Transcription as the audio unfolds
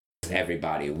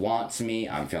everybody wants me.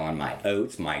 I'm feeling my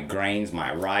oats, my grains,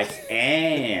 my rice,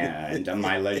 and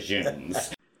my legumes. This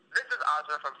is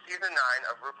Audra from Season 9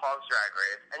 of RuPaul's Drag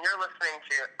Race, and you're listening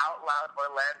to Out Loud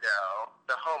Orlando,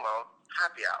 the Homo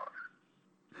Happy Hour.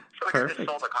 I feel like I just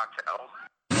sold a cocktail.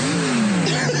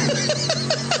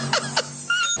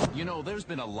 You know, there's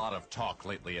been a lot of talk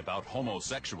lately about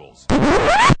homosexuals.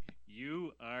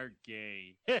 You are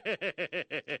gay. Eat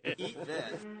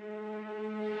this.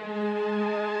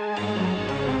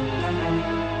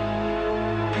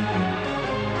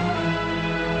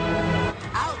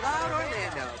 Out Loud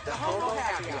Orlando, the Homo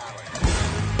Happy Hour.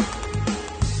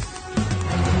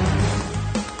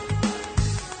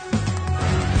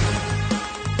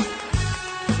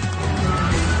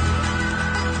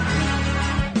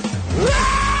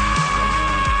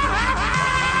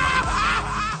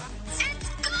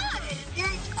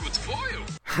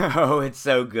 Oh, it's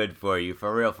so good for you.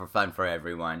 For real, for fun, for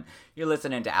everyone. You're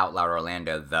listening to Out Loud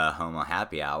Orlando, the Homo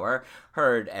Happy Hour,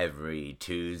 heard every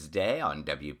Tuesday on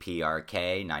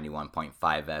WPRK 91.5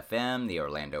 FM, the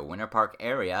Orlando Winter Park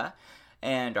area,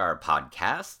 and our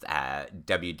podcast at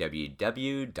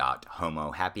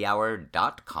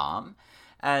www.homohappyhour.com,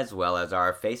 as well as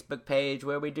our Facebook page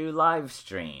where we do live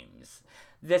streams.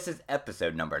 This is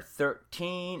episode number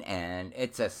 13, and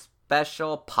it's a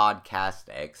special podcast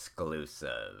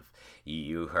exclusive.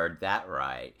 You heard that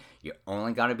right. You're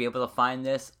only going to be able to find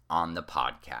this on the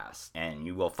podcast. And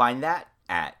you will find that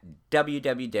at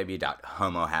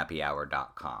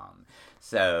www.homohappyhour.com.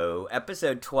 So,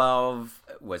 episode 12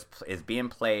 is being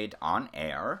played on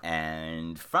air,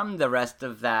 and from the rest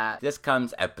of that, this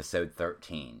comes episode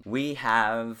 13. We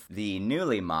have the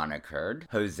newly monikered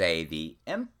Jose the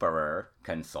Emperor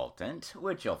Consultant,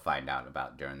 which you'll find out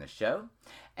about during the show.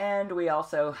 And we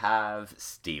also have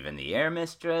Stephen the Air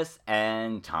Mistress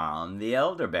and Tom the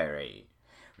Elderberry.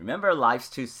 Remember,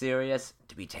 life's too serious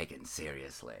to be taken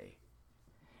seriously.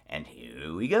 And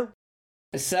here we go.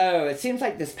 So, it seems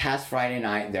like this past Friday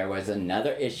night there was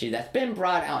another issue that's been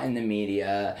brought out in the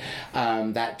media,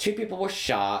 that two people were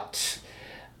shot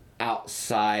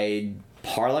outside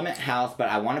Parliament House, but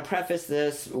I want to preface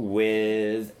this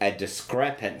with a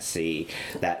discrepancy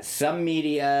that some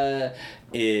media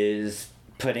is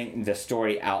putting the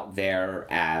story out there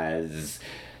as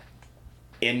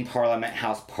in Parliament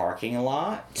House parking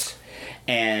lot,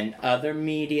 and other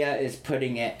media is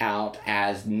putting it out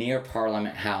as near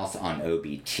Parliament House on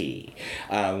OBT.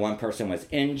 One person was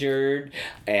injured,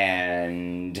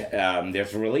 and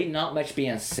there's really not much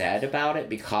being said about it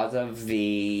because of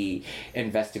the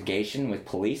investigation with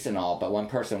police and all, but one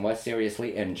person was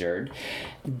seriously injured.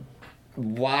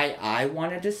 Why I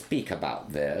wanted to speak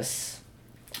about this,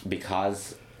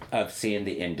 because of seeing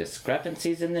the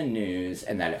indiscrepancies in the news,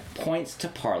 and that it points to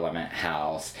Parliament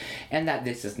House, and that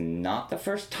this is not the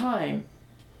first time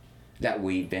that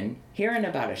we've been hearing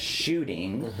about a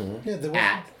shooting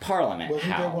at Parliament House.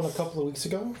 Wasn't there one a couple of weeks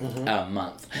ago? A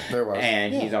month. There was.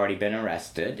 And he's already been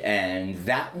arrested, and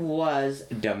that was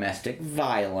domestic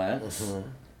violence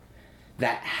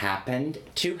that happened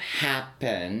to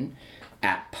happen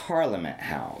at Parliament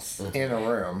House. In a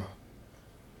room.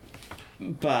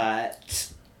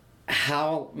 But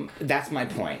that's my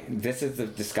point. This is the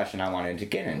discussion I wanted to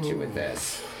get into with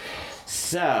this.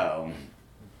 So,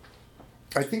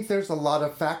 I think there's a lot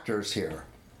of factors here.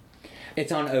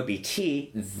 it's on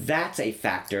OBT. That's a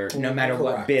factor no matter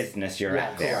what business you're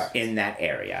at there in that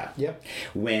area. Yep.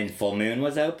 When Full Moon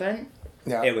was open,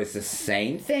 it was the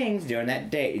same things during that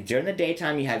day. During the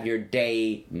daytime, you have your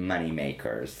day money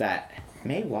makers that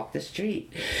may walk the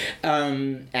street.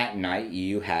 At night,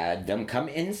 you had them come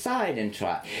inside and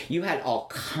try. You had all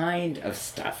kind of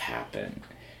stuff happen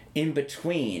in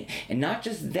between. And not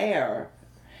just there.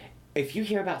 If you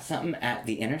hear about something at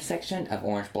the intersection of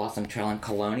Orange Blossom Trail and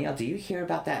Colonial, do you hear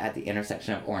about that at the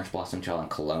intersection of Orange Blossom Trail and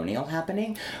Colonial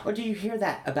happening? Or do you hear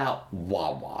that about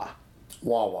Wawa?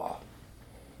 Wawa.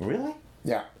 Really?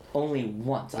 Yeah. Only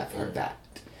once I've heard that.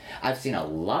 I've seen a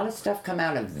lot of stuff come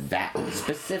out of that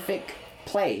specific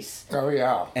place. Oh,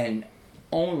 yeah. And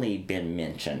only been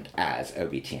mentioned as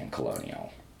OBT and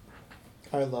Colonial.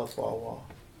 I love Wawa.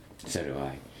 So do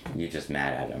I. You're just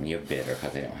mad at them. You're bitter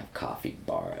because they don't have coffee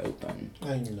bar open.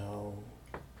 I know.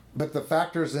 But the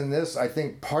factors in this, I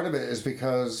think part of it is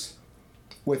because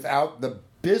without the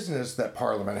business that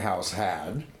Parliament House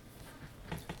had,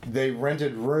 they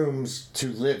rented rooms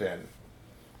to live in,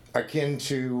 akin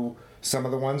to some of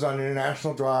the ones on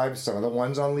International Drive, some of the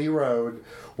ones on Lee Road,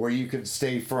 where you could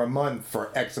stay for a month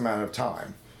for X amount of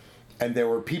time. And there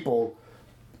were people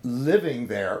living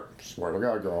there, swear to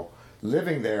God, girl,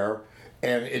 living there,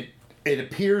 and it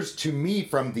appears to me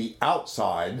from the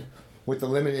outside, with the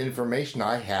limited information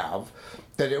I have,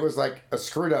 that it was like a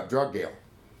screwed up drug deal.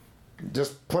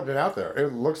 Just putting it out there.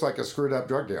 It looks like a screwed up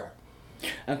drug deal.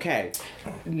 Okay.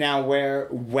 Now,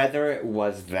 whether it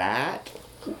was that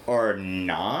or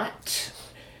not,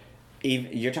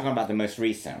 you're talking about the most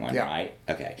recent one, Yeah. right?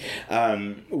 Okay.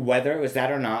 Whether it was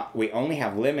that or not, we only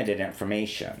have limited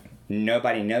information.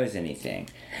 Nobody knows anything.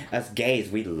 Us gays,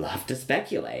 we love to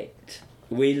speculate.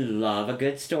 We love a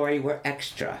good story. We're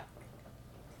extra.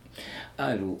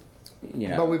 You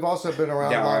know. But we've also been around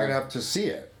There long are- enough to see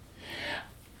it.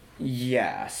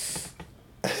 Yes.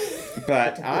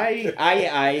 But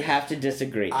I have to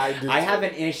disagree. I do have too.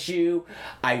 an issue.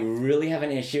 I really have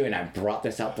an issue, and I brought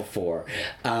this up before.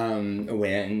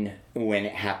 When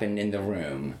it happened in the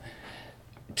room,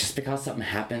 just because something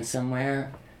happened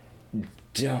somewhere,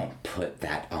 don't put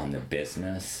that on the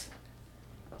business.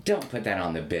 Don't put that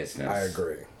on the business. I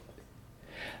agree.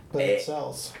 But it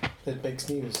sells. It makes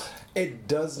news. It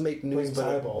does make news, Brings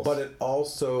eyeballs. but it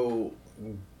also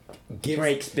gives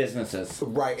Breaks businesses.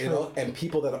 right, and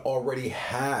people that already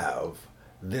have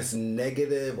this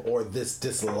negative or this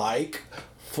dislike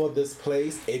for this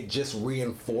place, it just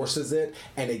reinforces it,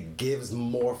 and it gives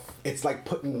more. It's like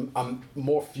putting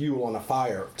more fuel on a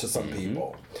fire to some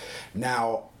people.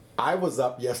 Now, I was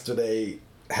up yesterday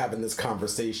having this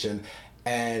conversation.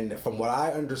 And from what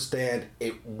I understand,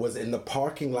 it was in the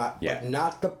parking lot, Yeah. but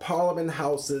not the Parliament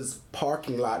House's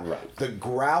parking lot, Right. the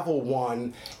gravel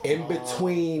one in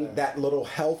between that little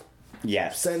health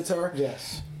Yes. center.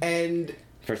 Yes. And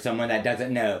For someone that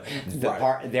doesn't know,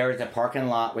 Right. there is a parking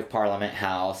lot with Parliament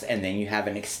House, and then you have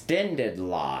an extended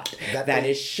lot That that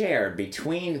is- is shared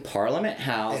between Parliament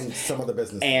House and some of the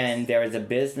businesses. and there is a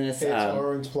business. It's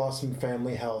Orange Blossom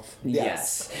Family Health.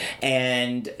 Yes.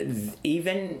 And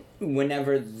even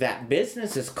whenever that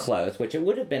business is closed, which it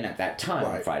would have been at that time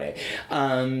on Right. Friday,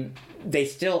 they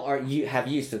still have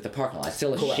use of the parking lot. It's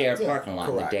still a Correct. shared Yeah. parking lot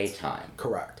Correct. in the daytime.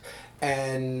 Correct.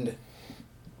 And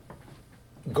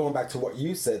going back to what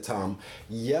you said, Tom,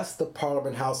 yes, the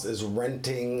Parliament House is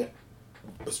renting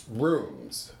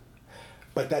rooms,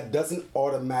 but that doesn't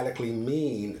automatically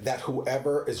mean that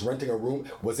whoever is renting a room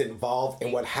was involved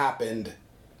in what happened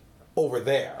over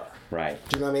there. Right.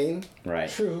 Do you know what I mean? Right.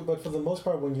 True, but for the most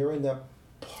part, when you're in that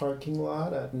parking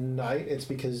lot at night, it's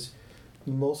because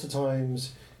most of the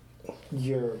times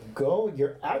you're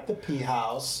at the P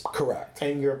house Correct.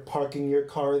 and you're parking your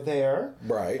car there.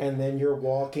 Right. And then you're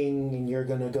walking and you're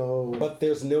gonna go. But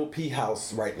there's no P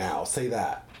house right now. Say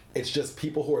that. It's just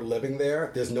people who are living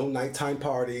there. There's no nighttime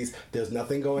parties. There's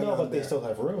nothing going no, on but there. they still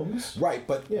have rooms. Right,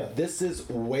 but Yeah. this is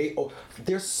way.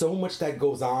 There's so much that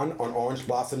goes on Orange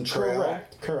Blossom Trail.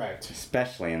 Correct.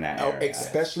 Especially in that Oh, area.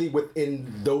 especially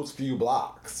within those few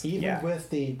blocks. Even Yeah. with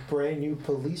the brand new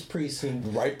police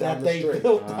precinct Right down that the they street.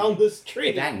 built down the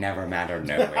street. That never mattered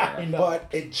nowhere. I know. But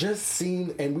it just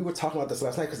seemed, and we were talking about this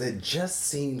last night, because it just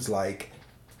seems like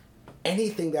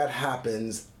anything that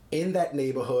happens in that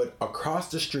neighborhood,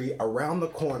 across the street, around the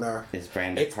corner, Is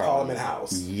branded it's Parliament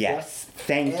House. Yes.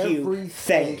 Thank you. Everything,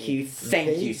 Thank you. Thank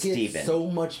they you, get Stephen. so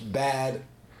much bad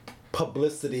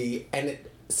publicity, and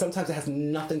sometimes it has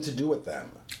nothing to do with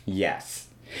them. Yes.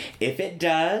 If it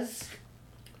does,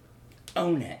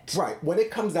 own it. Right. When it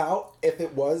comes out, if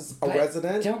it was a But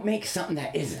resident. don't make something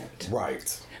that isn't.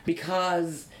 Right.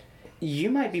 Because you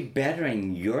might be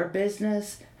bettering your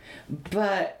business,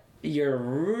 but you're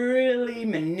really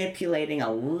manipulating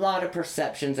a lot of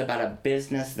perceptions about a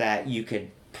business that you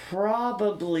could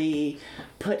probably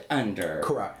put under.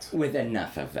 Correct. With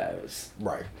enough of those.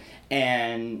 Right.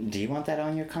 And do you want that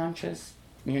on your conscience?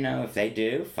 You know, if they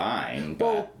do, fine. But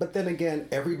Well, but then again,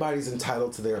 everybody's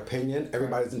entitled to their opinion.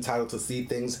 Everybody's entitled to see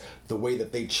things the way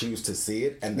that they choose to see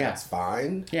it, and Yeah. that's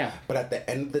fine. Yeah. But at the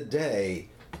end of the day,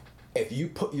 if you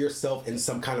put yourself in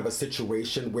some kind of a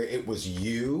situation where it was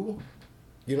you,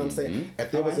 you know what I'm saying? If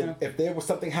there Oh, I was know. if there was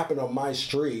something happened on my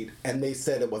street and they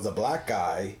said it was a black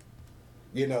guy,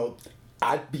 you know,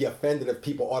 I'd be offended if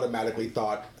people automatically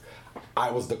thought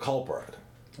I was the culprit.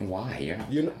 why? You're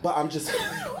not. You know, but I'm just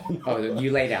Oh,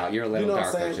 you laid out. You're a little You know what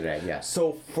I'm darker saying? today. Yes.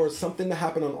 So for something to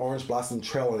happen on Orange Blossom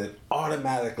Trail and it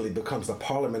automatically becomes a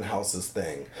Parliament House's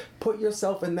thing, put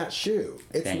yourself in that shoe.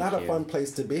 It's Thank not a you. fun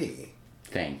place to be.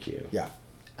 Thank you. Yeah.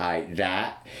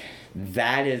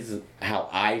 That is how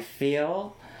I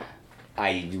feel.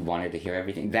 I wanted to hear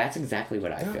everything. That's exactly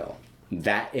what I feel.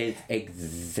 That is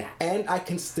exactly. And I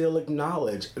can still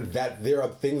acknowledge that there are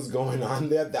things going on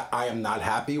there that I am not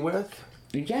happy with.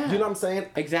 Yeah. You know what I'm saying?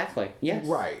 Exactly. Yes.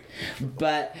 Right.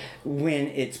 But when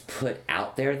it's put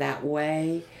out there that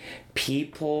way,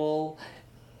 people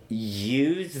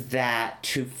use that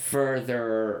to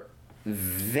further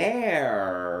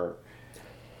their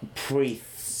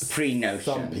pre-notions.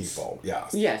 Some people,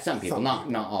 yes. Yeah, some people, Some not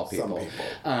people. all people.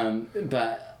 Some people.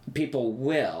 But people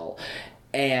will.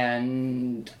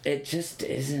 And it just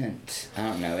isn't, I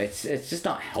don't know, it's just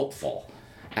not helpful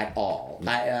at all.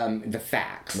 The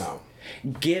facts. No.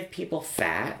 Give people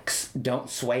facts. Don't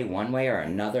sway one way or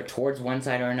another towards one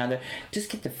side or another. Just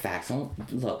get the facts.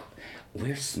 Look,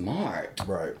 we're smart.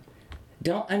 Right.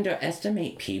 Don't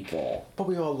underestimate people. But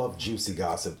we all love juicy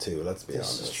gossip too, let's be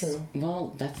honest. This is true.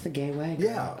 Well, that's the gay way.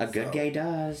 Yeah, A good so- gay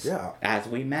does. Yeah. As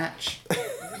we match.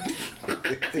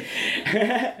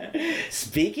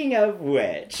 Speaking of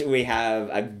which, we have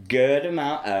a good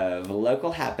amount of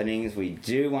local happenings we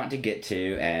do want to get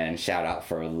to and shout out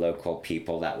for local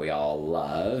people that we all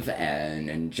love and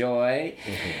enjoy.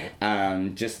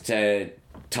 Just to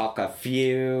talk a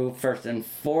few, first and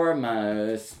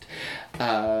foremost,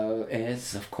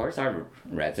 is of course our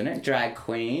resident drag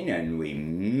queen, and we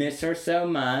miss her so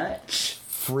much.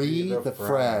 Free the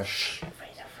fresh.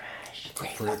 Free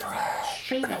the fresh.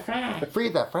 Free the fresh. Free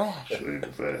the fresh.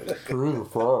 Free the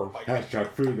fresh.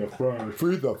 Hashtag free the fresh.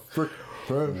 Free the fresh.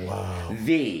 Wow.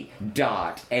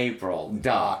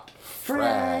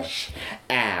 the.april.fresh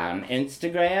and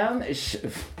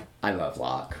Instagram. I love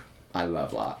Locke. I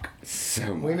love Locke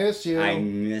so much. We miss you. I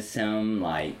miss him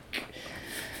like,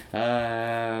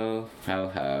 oh, ho,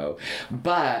 ho.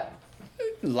 But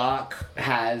Locke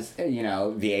has,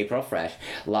 the April Fresh.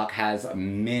 Locke has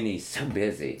many, so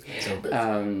busy. So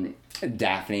busy.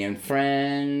 Daphne and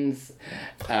Friends.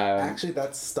 Actually,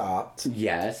 that stopped.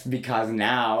 Yes, because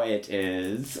now it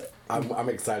is. I'm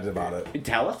excited about it.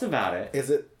 Tell us about it.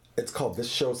 It's called This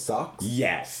Show Sucks.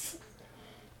 Yes.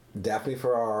 Daphne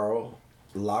Ferraro,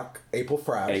 Locke, April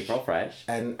Fresh.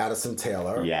 And Addison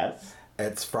Taylor. Yes.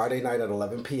 It's Friday night at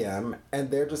 11 p.m. and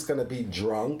they're just going to be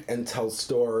drunk and tell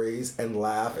stories and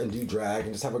laugh and do drag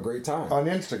and just have a great time. On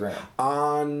Instagram.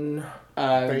 On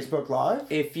Facebook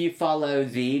Live? If you follow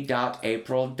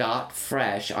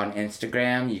the.april.fresh on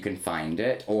Instagram, you can find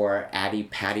it. Or Addie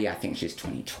Patty, I think she's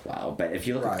 2012. But if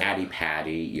you look at Addie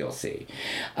Patty, you'll see.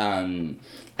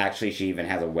 Actually, she even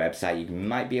has a website you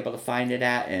might be able to find it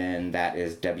at, and that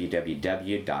is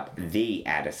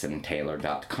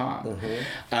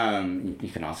www.theaddisontaylor.com. You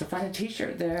can also find a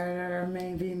t-shirt there,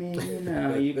 maybe,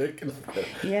 no.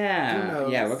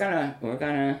 Yeah, we're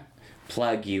gonna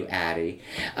plug you, Addie.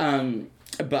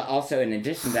 But also, in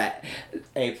addition to that,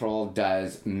 April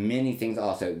does many things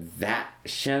also. That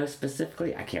show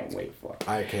specifically, I can't wait for it.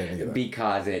 I can't either.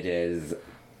 Because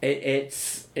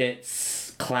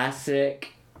it's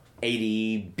classic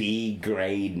 80 B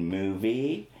grade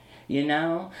movie,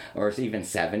 or it's even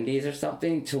 70s or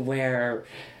something, to where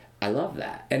I love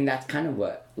that. And that's kind of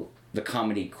what the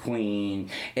Comedy Queen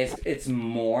is. It's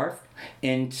morphed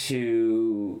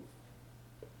into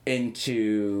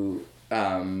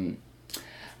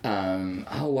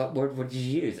what word would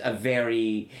you use? A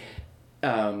very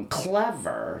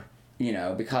clever,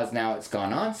 because now it's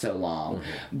gone on so long.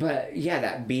 Mm-hmm. But yeah,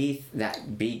 that B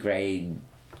grade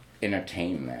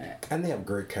entertainment. And they have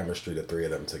great chemistry, the three of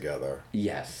them together.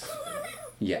 Yes.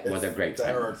 Yeah, well, they're great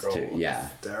friends too. Yeah.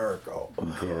 Hysterical.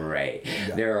 Great.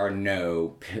 Yeah. There are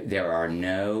no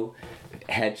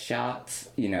headshots.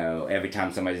 Every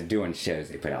time somebody's doing shows,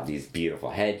 they put out these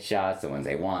beautiful headshots, the ones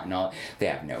they want and all. They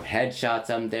have no headshots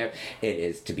on there. It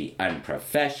is to be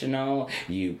unprofessional.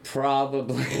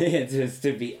 It is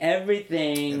to be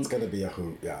everything. It's gonna be a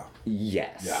hoot, yeah.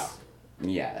 Yes. Yeah.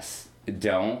 Yes.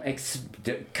 Don't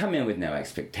come in with no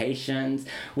expectations,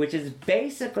 which is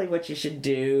basically what you should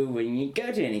do when you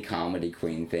go to any Comedy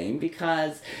Queen thing,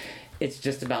 because it's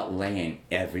just about laying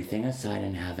everything aside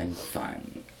and having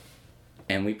fun.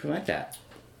 And we promote that.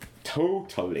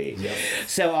 Totally. Yep.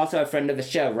 So also a friend of the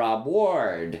show, Rob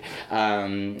Ward.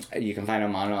 You can find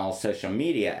him on all social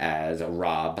media as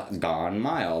Rob Gone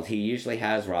Mild. He usually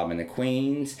has Rob and the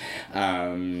Queens.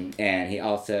 And he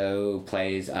also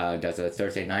plays, does a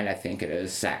Thursday night, I think it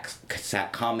is,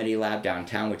 Sac Comedy Lab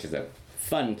downtown, which is a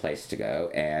fun place to go,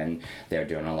 and they're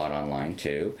doing a lot online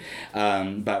too.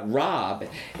 But Rob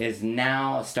is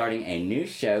now starting a new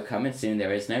show coming soon.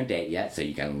 There is no date yet, so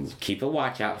you can keep a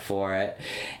watch out for it.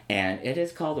 And it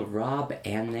is called Rob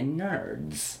and the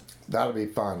Nerds. That'll be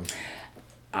fun.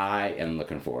 I am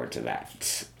looking forward to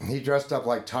that. He dressed up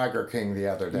like Tiger King the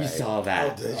other day. You saw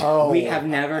that. Oh, did you? Oh. We have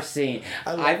never seen.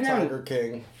 I love I've known. Tiger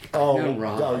King. known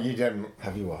Rob. No, you didn't.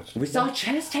 Have you watched? We saw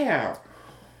chest hair.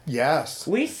 Yes.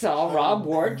 We saw Rob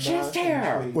Ward chest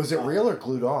hair. Was it real or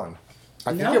glued on?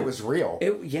 I think No. it was real.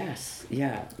 Yes,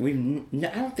 yeah. I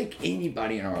don't think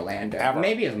anybody in Orlando, Ever.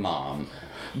 maybe his mom,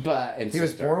 but He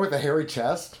was born with a hairy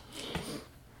chest.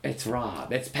 It's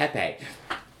Rob. It's Pepe.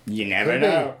 You never Could be.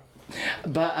 know.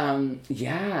 But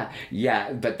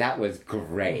yeah, but that was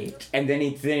great. And then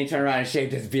he turned around and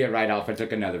shaved his beard right off and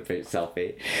took another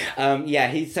selfie.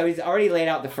 He's already laid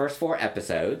out the first 4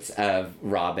 episodes of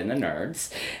Rob and the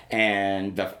Nerds,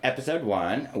 and the episode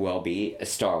 1 will be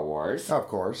Star Wars. Of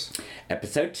course.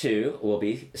 Episode 2 will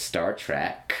be Star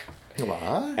Trek.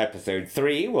 What? Episode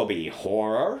 3 will be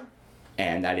horror,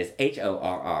 and that is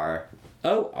HORROR.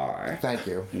 Thank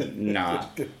you.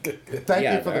 Not. Thank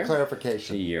you for the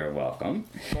clarification. You're welcome.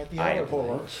 Not the other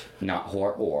horror. Not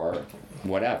horror,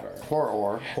 whatever.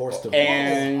 Horror. Horse divorce.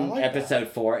 And I like episode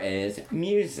 4 is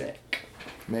music.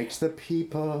 Makes the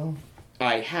people.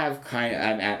 I have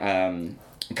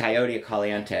Coyote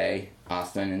Caliente,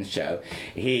 Austin, in the show.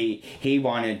 He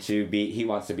wants to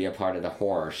be a part of the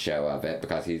horror show of it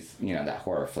because he's that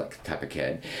horror flick type of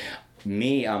kid.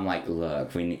 Me, I'm like,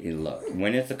 look,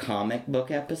 when it's a comic book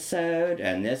episode,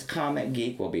 and this comic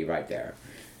geek will be right there.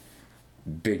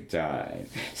 Big time.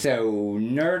 So,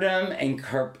 nerdom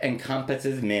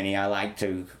encompasses many. I like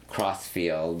to cross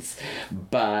fields,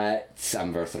 but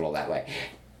I'm versatile that way.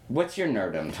 What's your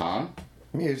nerdom, Tom?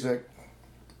 Music.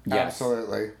 Yes.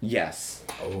 Absolutely. Yes.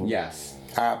 Oh. Yes.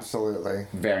 Absolutely.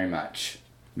 Very much.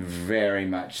 Very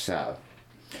much so.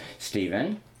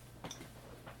 Steven?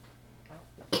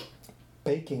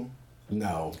 Baking.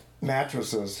 No.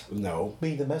 Mattresses. No.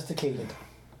 Being domesticated.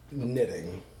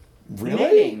 Knitting. Really?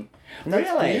 Knitting. That's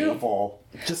Really? beautiful.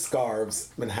 Just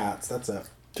scarves and hats. That's it.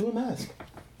 Do a mask.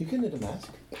 You can knit a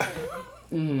mask.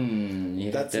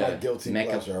 You That's have to my guilty make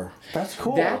pleasure. That's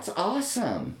cool. That's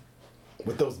awesome.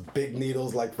 With those big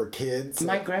needles like for kids.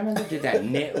 My grandmother did that.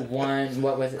 Knit one.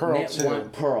 What was it? Pearl Knit too. one.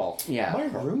 Pearl. Yeah. My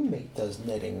pearl. roommate does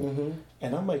knitting.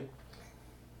 And I'm like,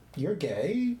 you're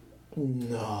gay?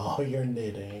 No, you're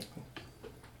knitting.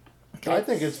 I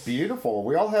think it's beautiful.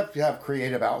 We all have to have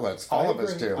creative outlets. All of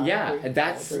us agree. do. Yeah, agree.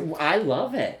 that's. I agree. I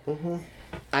love it.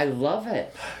 I love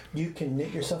it. You can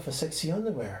knit yourself a sexy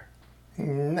underwear.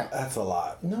 No. That's a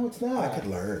lot. No, it's not. I could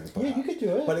learn. But Yeah, you could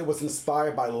do it. But it was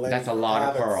inspired by Lenny That's a lot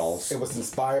of Kravitz. pearls. It was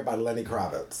inspired by Lenny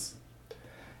Kravitz.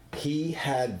 He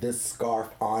had this scarf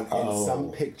on in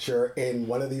some picture in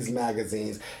one of these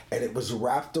magazines, and it was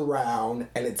wrapped around,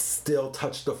 and it still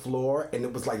touched the floor, and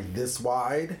it was like this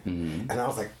wide. And I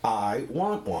was like, I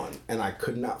want one, and I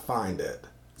could not find it.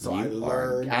 So I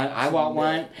learned. I to want knit.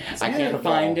 one. It's I can't beautiful.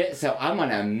 find it, so I'm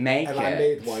gonna make And it. I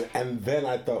made one, and then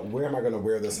I thought, where am I going to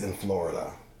wear this in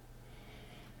Florida?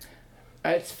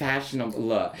 It's fashionable.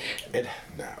 Look, It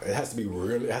has to be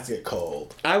really. It has to get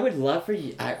cold. I would love for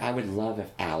you. I would love if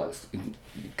Alex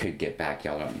could get back.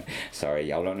 Y'all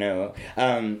don't know.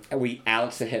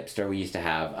 Alex the hipster. We used to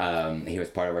have. He was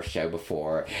part of our show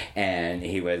before, and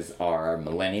he was our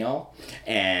millennial,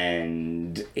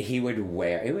 and he would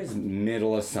wear. It was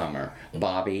middle of summer.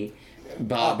 Bobby,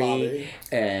 Bobby.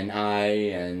 and I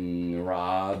and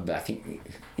Rob. I think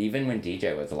even when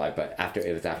DJ was alive, but after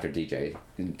DJ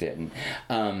didn't.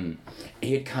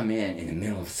 He'd come in the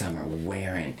middle of summer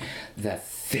wearing the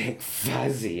thick,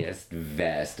 fuzziest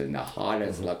vest and the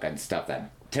hottest looking stuff, that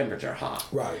temperature hot.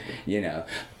 Right.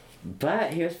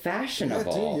 But he was Yeah,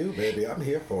 fashionable. do you, baby? I'm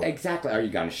here for it. Exactly. Are you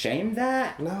gonna shame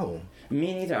that? No.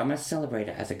 Me neither. I'm gonna celebrate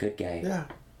it as a good gay. Yeah.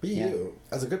 Be Yeah. you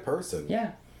as a good person.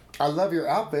 Yeah. I love your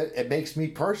outfit. It makes me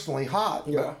personally hot.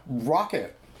 Yeah. Rock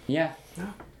it. Yeah.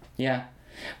 Yeah.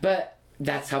 But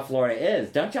that's how Florida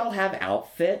is. Don't y'all have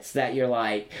outfits that you're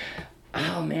like,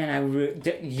 oh man,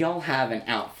 y'all have an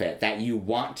outfit that you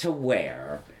want to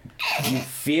wear. You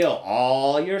feel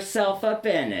all yourself up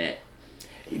in it.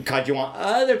 Because you want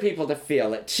other people to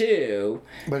feel it too.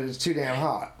 But it's too damn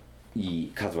hot.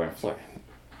 Because we're in Florida.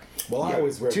 Well, I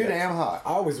always wear Too damn hot.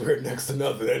 I always wear next to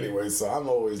nothing anyway, so I'm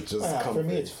always just comfy. For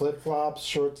me, it's flip flops,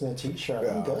 shorts, and a t-shirt.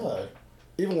 I'm Yeah. good.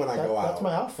 Even when I go out. That's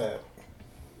my outfit.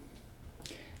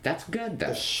 That's good though.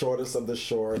 The shortest of the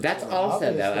shorts. That's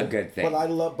also though a obviously. good thing.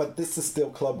 But this is still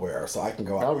club wear, so I can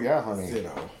go out. Oh, yeah, honey. You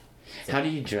know, How do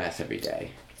you dress every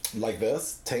day? like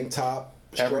this, tank top,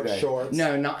 Every short day. shorts.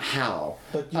 No, not how.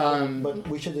 But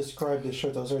we should describe the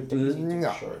shirt. Those are Daisy Duke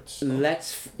No. shirts.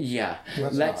 Let's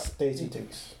let's Daisy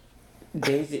Dukes.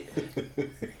 Daisy.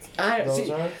 I Those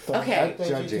see. are Okay,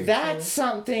 Daisy judgy. Dukes. that's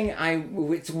something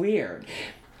it's weird.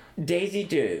 Daisy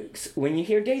Dukes. When you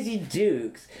hear Daisy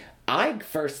Dukes, I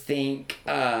first think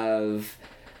of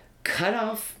cut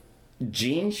off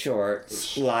jean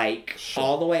shorts, like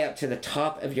all the way up to the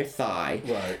top of your thigh,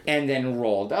 Right. and then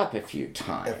rolled up a few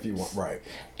times. If you want, right.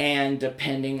 And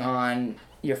depending on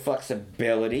your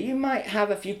flexibility, you might have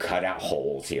a few cutout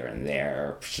holes here and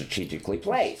there, strategically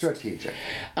placed. Strategic.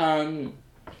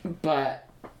 But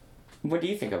what do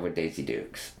you think of with Daisy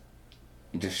Dukes?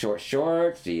 Just short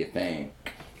shorts? Do you think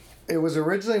It was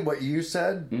originally what you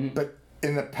said, Mm-hmm. but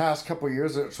in the past couple of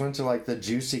years, it went to like the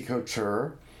Juicy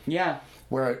Couture, Yeah.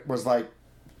 where it was like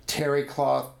terry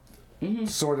cloth, Mm-hmm.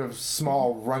 sort of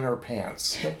small runner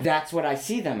pants. That's what I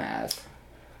see them as.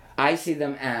 I see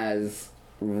them as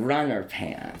runner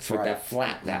pants with that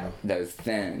flat, those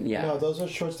thin. Yeah. No, those are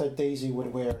shorts that Daisy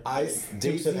would wear.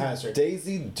 Dukes of Hazzard.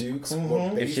 Daisy Dukes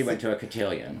were If she went to a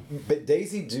cotillion. But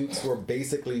Daisy Dukes were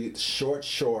basically short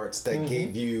shorts that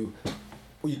gave you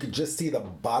could just see the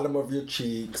bottom of your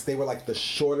cheeks. They were like the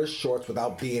shortest shorts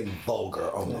without being vulgar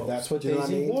almost. And that's what Do you know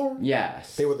Daisy I mean? wore.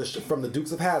 Yes. They were from the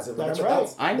Dukes of Hazzard. That's Remember?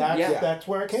 right. That's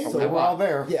where it came We from. were all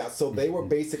there. Yeah, so they were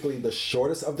basically the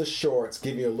shortest of the shorts,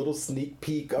 give you a little sneak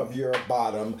peek of your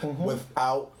bottom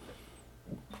without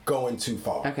going too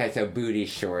far. Okay, so booty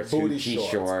shorts, Booty hoochie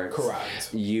shorts,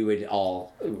 correct. You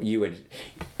would,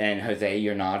 and Jose,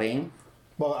 you're nodding.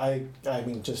 Well, I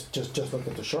mean, just look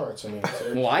at the shorts. I mean,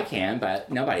 Well, I can,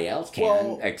 but nobody else can,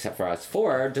 Well- except for us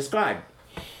four. Describe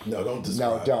No, don't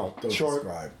describe. Don't Short.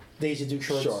 describe. Daisy Duke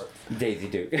shorts. Short. Daisy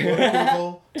Duke. Go to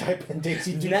Google, type in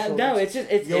Daisy Duke shorts. No, it's just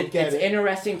it's You'll get it.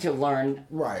 interesting to learn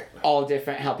Right. all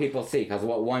different how people see, because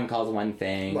what one calls one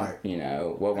thing, Right. you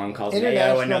know, what one calls mayo,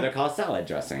 International- another calls salad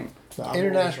dressing. No, I'm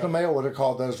International always Mail would have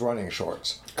called those running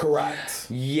shorts. Correct.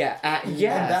 Yeah,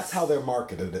 yes. And that's how they're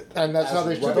marketed it. And that's As how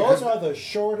they should right. running- Those are the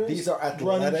shortest These are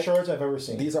running athletic shorts I've ever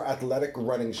seen. These are athletic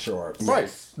running shorts. Right.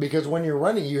 Because when you're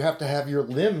running, you have to have your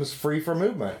limbs free for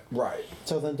movement. Right.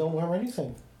 So then don't wear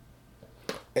anything.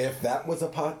 If that was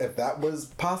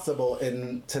possible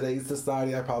in today's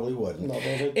society, I probably wouldn't. No,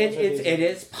 It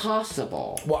is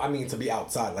possible. Well, I mean, to be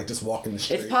outside, like just walking the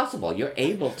street. It's possible. You're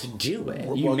able to do it.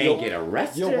 You Well, may you'll- get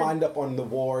arrested. You'll wind up on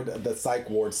the psych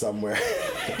ward somewhere.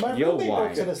 My You'll roommate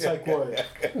works whine. at a psych ward.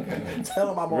 Tell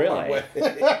them I'm on my Really? way.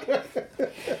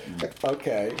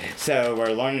 Okay. So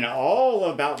we're learning all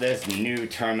about this new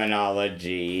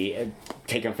terminology,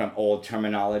 taken from old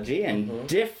terminology and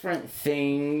different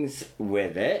things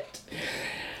with it.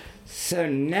 So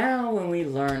now when we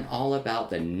learn all about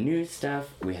the new stuff,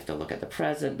 we have to look at the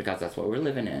present because that's what we're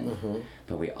living in.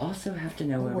 But we also have to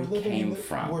know where we came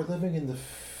from. We're living in the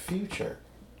future.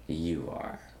 You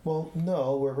are. Well,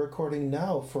 no, we're recording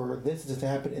now for this to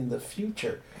happen in the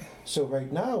future. So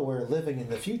right now we're living in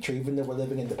the future, even though we're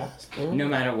living in the past. No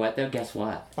matter what though, guess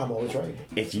what? I'm always right.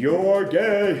 It's your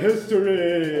gay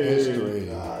history! History.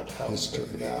 God, help History.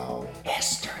 me now.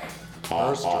 History.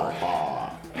 History.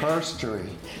 History.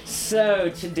 So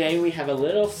today we have a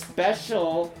little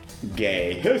special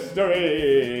gay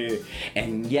history.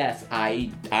 And yes,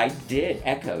 I did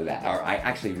echo that, or I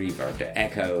actually reverbed it.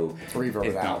 Echo Reverb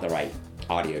is it not out. the right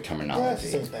audio Yeah, it's terminology.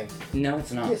 the same thing. No,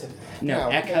 it's not. Yes, it is. No, No.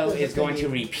 echo Echo is is going the- to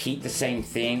repeat the same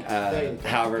thing There you go.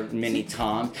 however many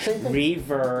times. Same thing.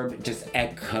 Reverb just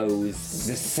echoes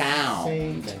the sound.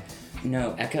 Same thing.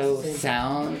 No, echo Same.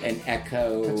 sound and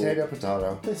echo Potato,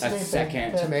 potato. The same thing.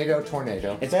 second. Yeah. Tomato,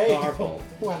 tornado. It's There you go. garbled.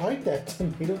 Oh, I like that.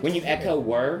 Tomato. When you echo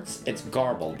words, it's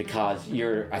garbled because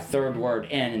you're a third word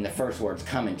in and the first word's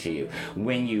coming to you.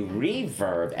 When you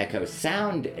reverb, echo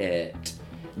sound it,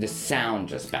 the sound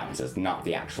just bounces, not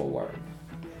the actual word.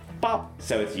 Pop.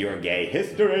 So it's your gay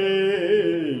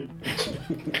history.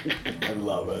 I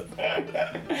love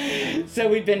it. So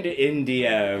we've been to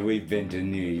India, we've been to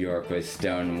New York with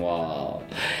Stonewall.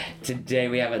 Today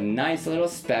we have a nice little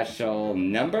special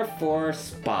number 4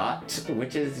 spot,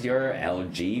 which is your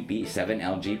 7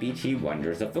 LGBT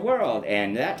wonders of the world,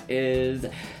 and that is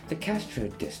the Castro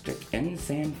District in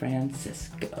San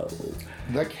Francisco.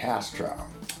 The Castro.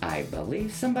 I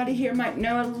believe somebody here might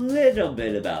know a little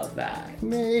bit about that.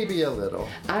 Maybe a little.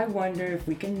 I wonder if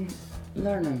we can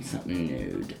learn them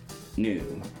something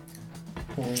new.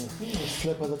 A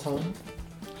slip of the tongue.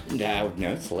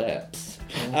 No slips.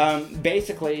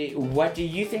 Basically, what do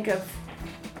you think of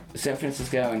San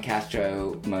Francisco and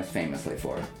Castro most famously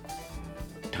for?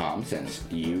 Tom, since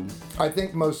you... I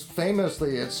think most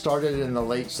famously it started in the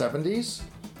late 70s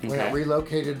when Okay. it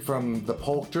relocated from the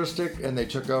Polk District and they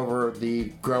took over the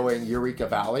growing Eureka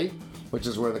Valley, which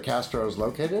is where the Castro is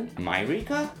located.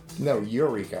 Myrika? No,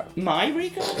 Eureka.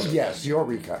 Myrika? Yes,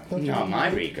 Eureka. Don't you No, mean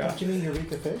Myrika. Don't you mean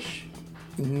Eureka fish?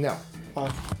 No.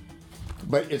 Uh,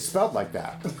 But it's spelled like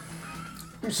that.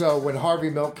 So when Harvey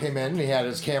Milk came in, he had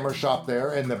his camera shop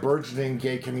there, and the burgeoning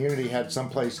gay community had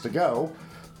someplace to go.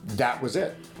 That was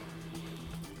it.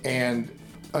 And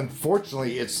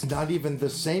unfortunately, it's not even the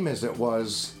same as it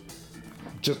was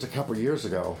just a couple years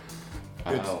ago.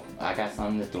 Oh, I got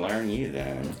something to learn you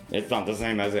then. It's not the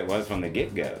same as it was from the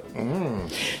get-go.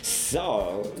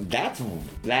 So,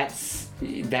 that's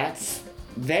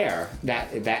there.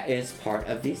 That is part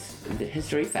of the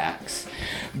history facts.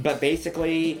 But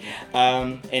basically,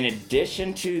 in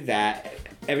addition to that,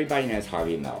 everybody knows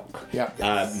Harvey Milk. Yep.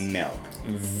 Milk.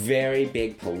 Very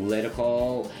big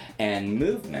political and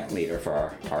movement leader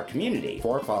for our community.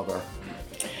 Forefather.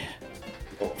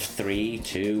 3,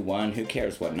 2, 1, who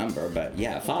cares what number, but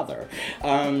yeah, father.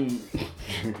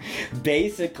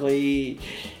 Basically,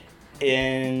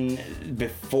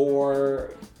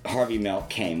 before Harvey Milk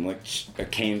came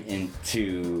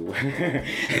into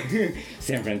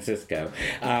San Francisco,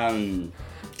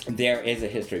 there is a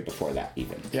history before that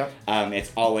even. Yep.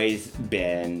 There's always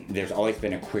been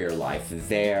a queer life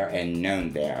there and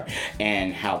known there.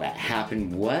 And how that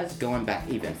happened was going back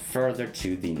even further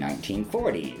to the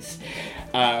 1940s.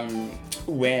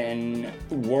 When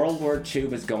World War II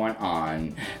was going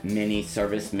on, many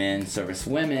servicemen,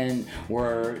 servicewomen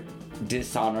were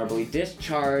dishonorably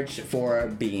discharged for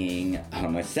being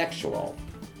homosexual.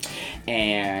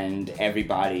 And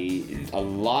a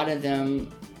lot of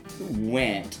them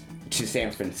went to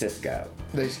San Francisco.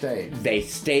 They stayed. They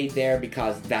stayed there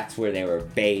because that's where they were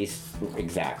based.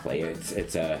 Exactly.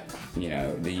 It's the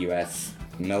U.S.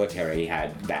 military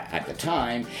had that at the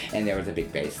time, and there was a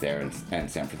big base there in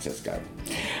San Francisco.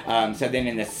 So then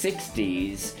in the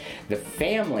 60s, the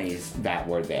families that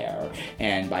were there,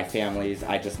 and by families,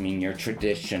 I just mean your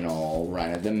traditional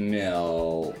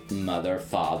run-of-the-mill mother,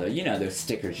 father, those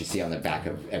stickers you see on the back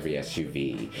of every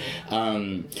SUV.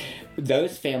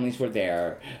 Those families were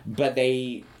there, but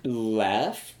they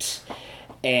left,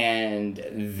 and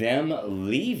them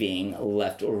leaving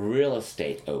left real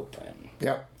estate open.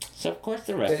 Yep. So, of course,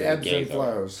 the rest It of the ebbs and gays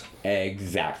flows.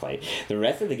 Exactly. The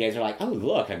rest of the gays are like, oh,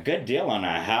 look, a good deal on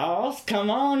a house. Come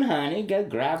on, honey. Go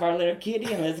grab our little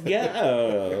kitty and let's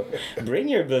go. Bring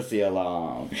your pussy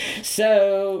along.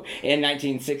 So, in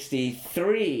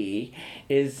 1963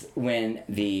 is when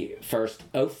the first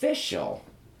official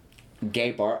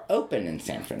gay bar opened in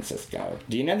San Francisco.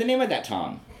 Do you know the name of that,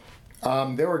 Tom?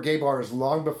 There were gay bars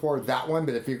long before that one,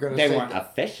 but if you're going to say... They weren't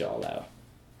official, though.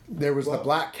 There was the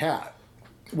Black Cat,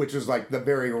 which was like the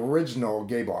very original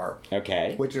gay bar.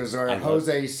 Okay. Which was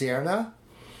Jose Sierra,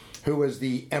 who was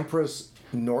the Empress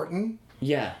Norton.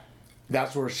 Yeah.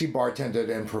 That's where she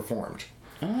bartended and performed.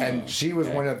 Oh, and she was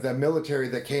one of the military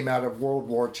that came out of World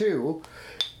War II.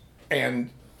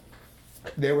 And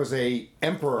there was a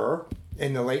emperor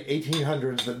in the late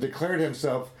 1800s that declared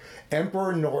himself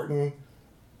Emperor Norton,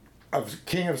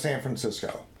 King of San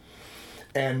Francisco.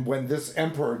 And when this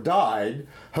emperor died,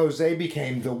 Jose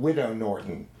became the Widow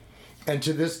Norton. And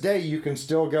to this day, you can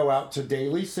still go out to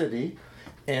Daly City,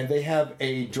 and they have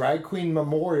a drag queen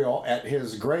memorial at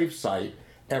his gravesite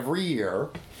every year,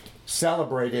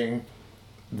 celebrating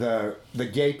the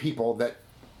gay people that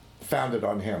founded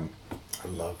on him. I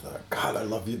love that. God, I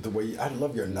love I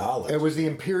love your knowledge. It was the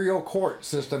imperial court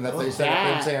system that they set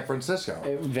up in San Francisco.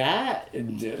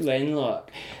 And look,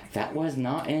 that was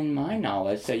not in my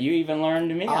knowledge, so you even learned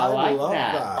to me. I like love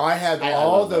that. I had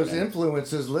all those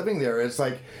influences living there. It's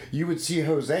like you would see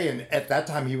Jose, and at that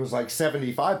time he was like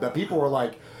 75, but people were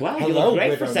like, wow, you hello, look great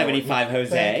Widow for 75, Norton.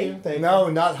 Jose. Thank you. No,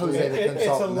 not Jose the consultant.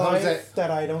 It's a life Jose, that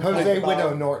I don't Jose think about.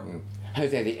 Widow Norton.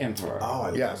 Jose the Emperor. Oh,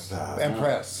 I Yes, love that.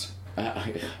 Empress.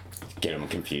 Get them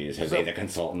confused. Jose the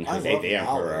Consultant, Jose love the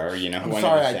Emperor, knowledge. I'm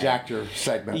sorry I jacked your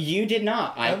segment. You did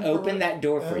not. I opened that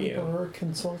door for you. Emperor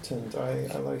Consultant. I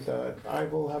like that. I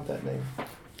will have that name.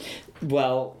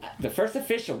 Well, the first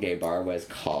official gay bar was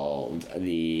called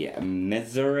the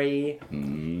Missouri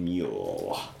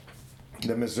Mule.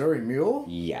 The Missouri Mule?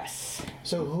 Yes.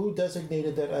 So who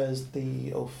designated that as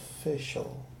the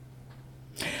official?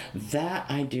 That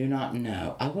I do not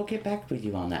know. I will get back with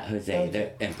you on that, Jose,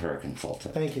 the Emperor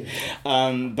Consultant. Thank you.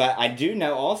 But I do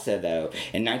know also, though,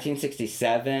 in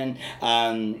 1967,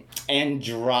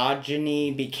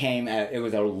 androgyny became it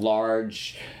was a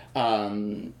large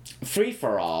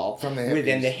free-for-all From the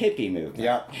within the hippies. hippie movement.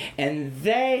 Yep. And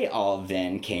they all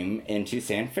then came into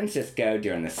San Francisco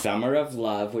during the Summer of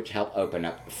Love, which helped open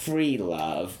up free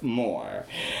love more.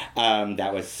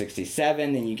 That was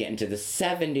 67. Then you get into the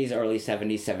 70s, early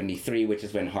 70s, 73, which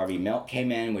is when Harvey Milk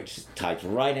came in, which ties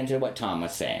right into what Tom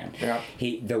was saying. Yeah.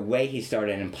 The way he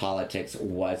started in politics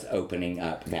was opening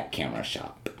up that camera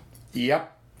shop.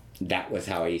 Yep. That was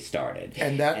how he started.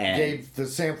 And that gave the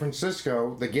San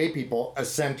Francisco, the gay people, a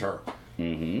center.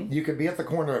 Mm-hmm. You could be at the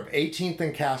corner of 18th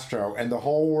and Castro, and the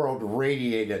whole world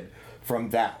radiated from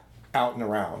that out and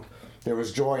around. There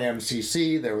was Joy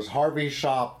MCC, there was Harvey's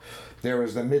Shop, there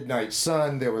was the Midnight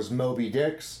Sun, there was Moby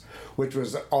Dick's, which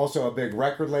was also a big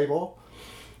record label.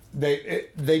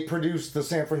 They produced the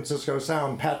San Francisco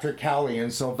Sound, Patrick Cowley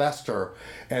and Sylvester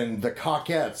and the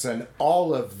Cockettes and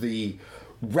all of the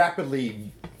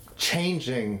rapidly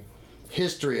changing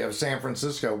history of San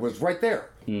Francisco was right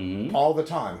there all the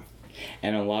time.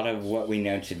 And a lot of what we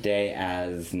know today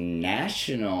as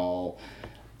national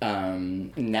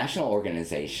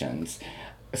organizations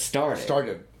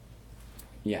started.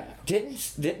 Yeah.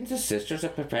 Didn't the Sisters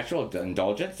of Perpetual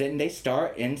Indulgence, didn't they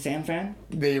start in San Fran?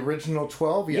 The original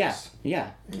 12, yes. Yeah.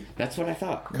 That's what I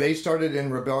thought. They started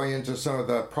in rebellion to some of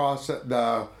the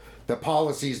the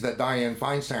policies that Dianne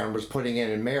Feinstein was putting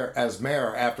in as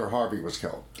mayor after Harvey was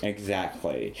killed.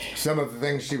 Exactly. Some of the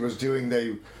things she was doing,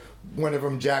 one of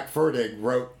them, Jack Ferdig,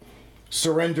 wrote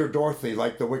 "Surrender Dorothy"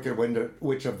 like the Wicked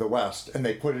Witch of the West, and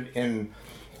they put it in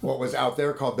what was out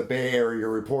there called the Bay Area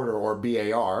Reporter, or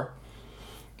BAR.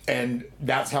 And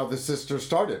that's how the Sisters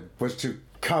started, was to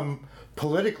come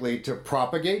politically to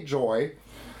propagate joy.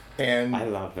 And I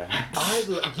love that.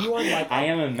 You are like I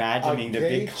am imagining the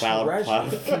big cloud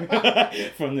puff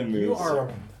from the movie. You are.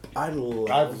 I've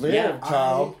lived,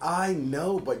 child. I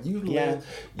know, but you lived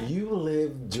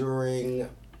during.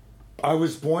 I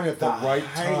was born at the right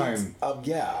height time.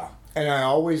 Yeah. And I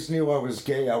always knew I was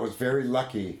gay. I was very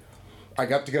lucky. I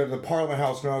got to go to the Parliament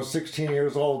House when I was 16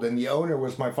 years old, and the owner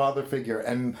was my father figure,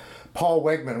 and Paul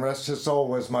Wegman, rest his soul,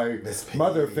 was my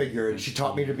mother figure, and she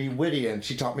taught me to be witty, and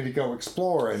she taught me to go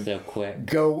explore and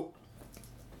go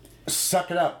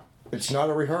suck it up. It's not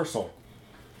a rehearsal.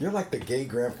 You're like the gay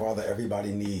grandfather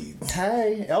everybody needs.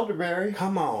 Hey, elderberry.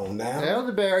 Come on now.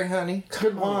 Elderberry, honey.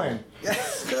 Good wine.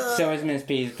 So is Miss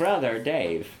P's brother,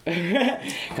 Dave.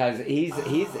 Because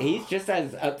he's just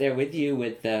as up there with you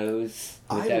with those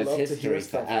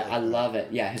histories. I love it.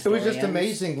 Yeah, it was just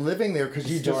amazing living there because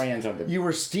you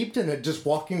were steeped in it. Just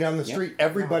walking down the street,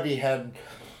 everybody had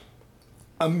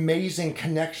amazing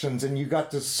connections, and you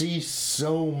got to see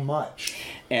so much.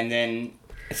 And then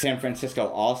San Francisco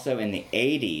also in the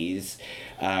 80s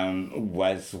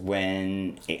was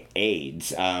when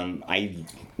AIDS,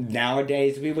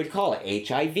 nowadays we would call it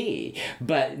HIV,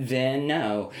 but then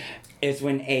no, it's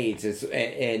when AIDS is,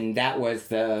 and that was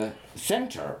the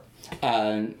center.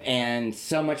 And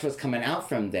so much was coming out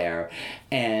from there,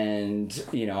 and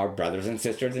our brothers and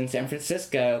sisters in San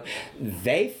Francisco,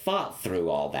 they fought through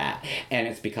all that, and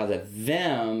it's because of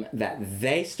them that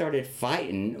they started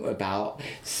fighting about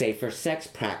safer sex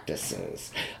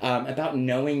practices, about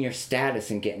knowing your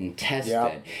status and getting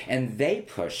tested, and they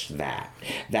pushed that.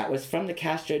 That was from the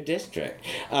Castro district.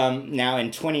 Now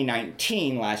in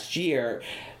 2019, last year,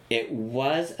 it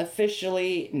was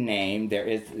officially named. There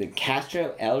is the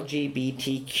Castro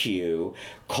LGBTQ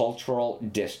Cultural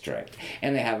District,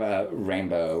 and they have a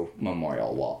rainbow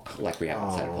memorial walk like we have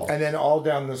in City Hall. And then all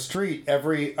down the street,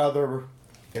 every other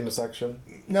intersection.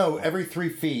 No, every 3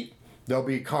 feet there'll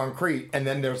be concrete, and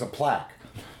then there's a plaque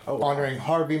honoring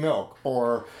Harvey Milk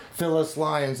or Phyllis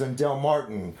Lyons and Del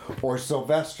Martin or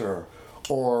Sylvester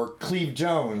or Cleve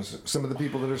Jones, some of the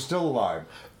people that are still alive.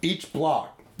 Each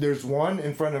block. There's one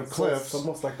in front of Cliffs. It's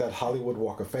almost like that Hollywood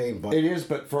Walk of Fame, but it is,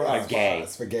 but for us,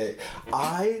 for gay.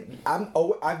 I've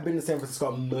been to San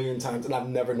Francisco a million times, and I've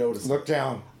never noticed. Look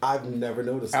down. I've never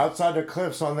noticed. Outside of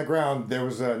Cliffs on the ground, there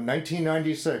was a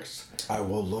 1996. I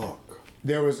will look.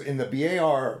 There was in the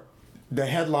BAR, the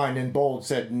headline in bold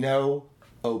said "No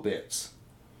obits,"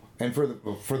 and for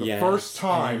the first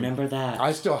time, I remember that.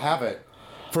 I still have it.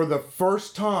 For the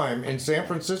first time in San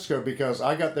Francisco, because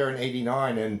I got there in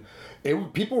 '89 and.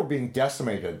 People were being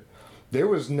decimated. There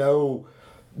was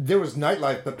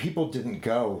nightlife, but people didn't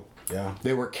go. Yeah.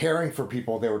 They were caring for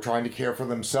people. They were trying to care for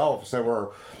themselves.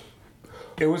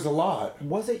 It was a lot.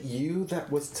 Was it you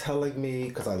that was telling me,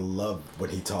 because I love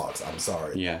when he talks, I'm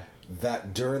sorry. Yeah.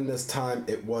 That during this time,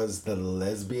 it was the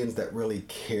lesbians that really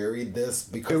carried this?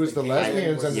 Because it was the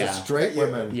lesbians and the straight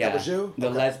women. Yeah. That was you? The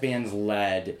lesbians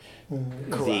led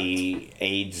the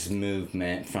AIDS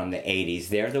movement from the 80s.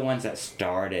 They're the ones that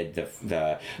started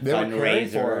the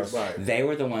fundraisers. Right. They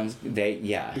were the ones,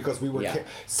 Because we were...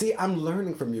 See, I'm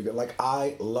learning from you. Like,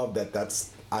 I love that.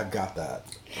 I've got that.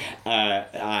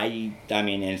 I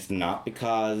mean, it's not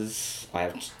because I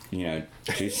have,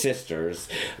 two sisters.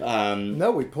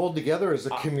 No, we pulled together as a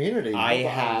community.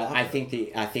 I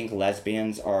think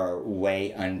lesbians are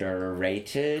way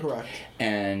underrated. Correct.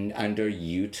 And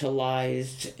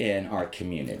underutilized in our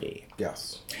community.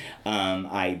 Yes.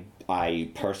 I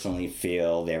personally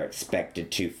feel they're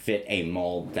expected to fit a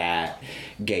mold that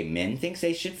gay men think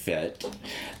they should fit.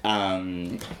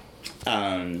 And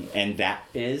that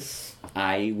is,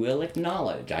 I will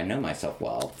acknowledge, I know myself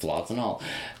well, flaws and all,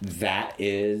 that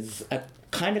is a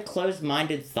kind of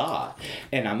closed-minded thought,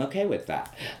 and I'm okay with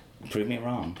that. Prove me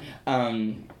wrong.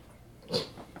 I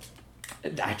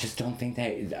just don't think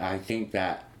that. I think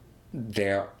that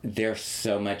there's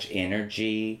so much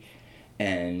energy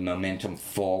and momentum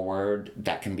forward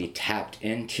that can be tapped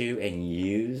into and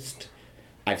used.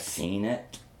 I've seen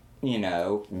it. You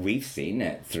know, we've seen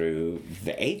it through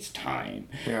the AIDS time.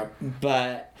 Yeah.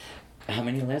 But how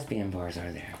many lesbian bars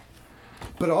are there?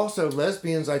 But also,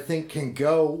 lesbians, I think, can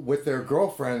go with their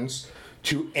girlfriends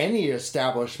to any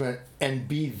establishment and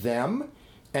be them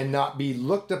and not be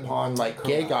looked upon like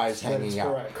gay guys hanging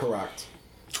out. Correct.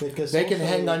 Because They can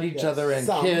hang on socially, each yes. other and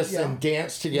Some, kiss yeah. and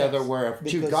dance together Yes, where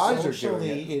two because guys are doing socially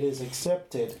it. it is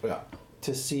accepted Yeah.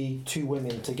 to see two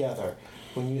women together.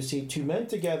 When you see two men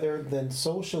together, then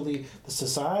socially, the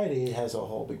society has a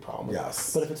whole big problem with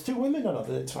Yes. it. But if it's two women, no,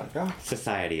 it's fine.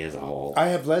 Society as a whole. I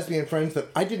have lesbian friends that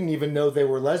I didn't even know they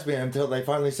were lesbian until they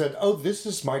finally said, "Oh, this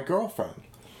is my girlfriend."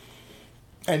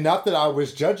 And not that I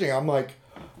was judging. I'm like,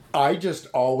 I just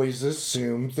always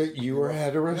assumed that you were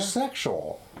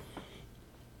heterosexual.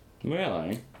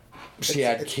 Really? She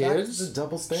had it's back to kids. the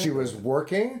double standard. She was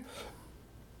working.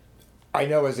 I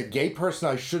know as a gay person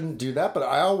I shouldn't do that, but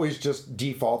I always just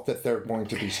default that they're going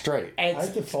to be straight. I It's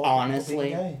default to honestly,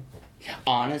 being gay.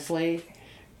 honestly,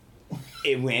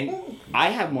 I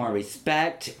have more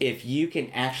respect if you can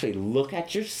actually look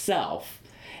at yourself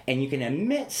and you can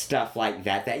admit stuff like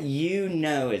that you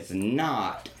know is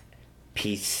not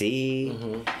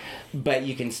PC, but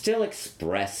you can still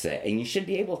express it, and you should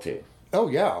be able to. Oh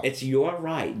yeah. It's your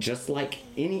right, just like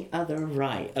any other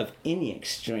right of any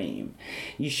extreme.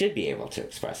 You should be able to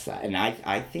express that, and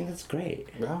I think that's great.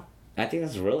 Yeah. I think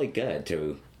that's really good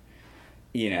to,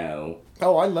 you know.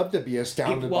 Oh, I love to be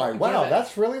astounded Well, by, wow, yeah,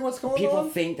 that's really what's going People on?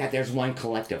 think that there's one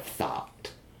collective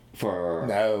thought for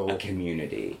No. a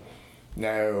community.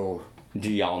 No. Do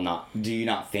you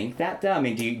not think that though? I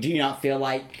mean, do you not feel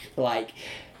like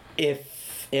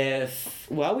if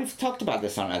well, we've talked about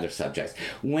this on other subjects.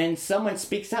 When someone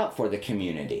speaks out for the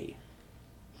community,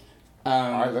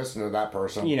 I listen to that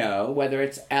person. you know, whether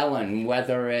it's Ellen,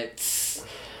 whether it's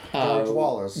George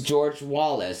Wallace. George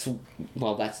Wallace.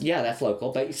 Well, that's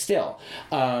local, but still,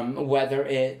 whether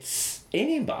it's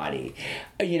anybody,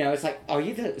 you know, it's like, are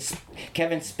you the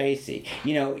Kevin Spacey?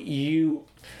 You know, you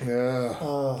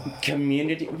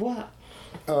community what?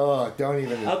 Oh, don't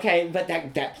even. Okay, but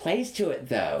that plays to it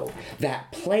though.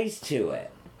 That plays to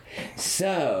it.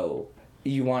 So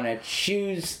you want to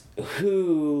choose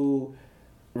who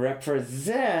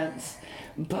represents,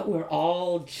 but we're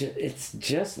all. It's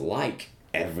just like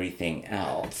everything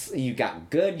else. You got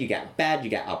good, you got bad,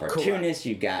 you got opportunists,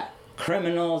 you got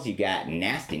criminals, you got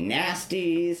nasty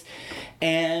nasties,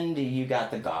 and you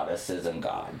got the goddesses and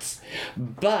gods.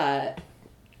 But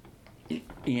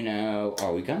you know,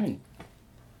 are we gonna?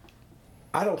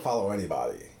 I don't follow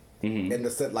anybody. Mm-hmm. In the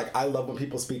sense, like, I love when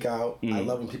people speak out. Mm-hmm. I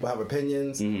love when people have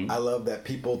opinions. Mm-hmm. I love that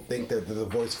people think that they're the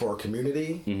voice for a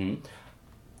community. Mm-hmm.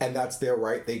 And that's their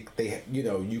right. They you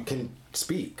know, you can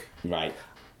speak. Right.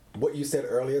 What you said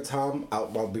earlier, Tom,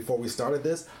 before we started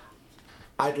this,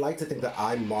 I'd like to think that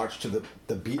I march to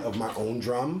the beat of my own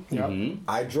drum. Mm-hmm.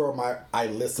 I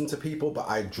listen to people, but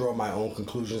I draw my own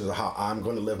conclusions of how I'm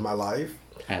going to live my life.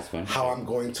 As one. How I'm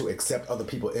going to accept other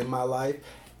people in my life,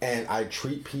 and I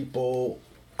treat people.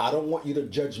 I don't want you to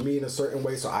judge me in a certain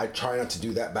way, so I try not to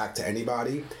do that back to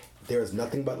anybody. There is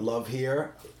nothing but love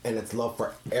here, and it's love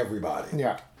for everybody.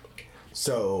 Yeah.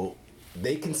 So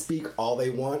they can speak all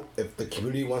they want. If the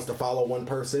community wants to follow one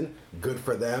person, good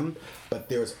for them. But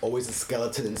there's always a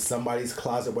skeleton in somebody's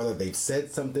closet, whether they've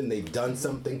said something, they've done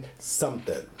something.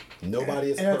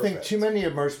 Nobody is And perfect. I think too many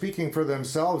of them are speaking for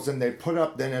themselves, and they put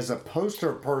up then as a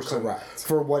poster person Correct.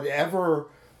 for whatever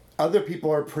other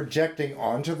people are projecting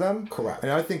onto them. Correct.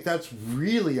 And I think that's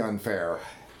really unfair.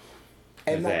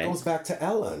 And that Okay. goes back to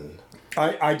Ellen.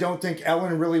 I don't think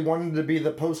Ellen really wanted to be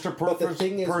the poster the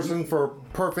thing is, person for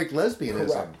perfect lesbianism.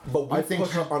 Correct. But we I think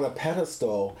put her on a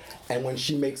pedestal, and when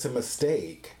she makes a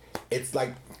mistake, it's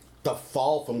like the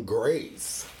fall from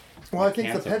grace. Well, I think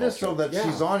the Cancel pedestal culture. that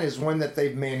she's on is one that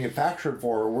they've manufactured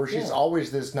for her, where she's Yeah.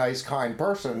 always this nice, kind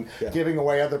person Yeah. giving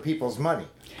away other people's money.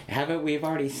 Haven't we've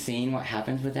already seen what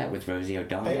happens with that with Rosie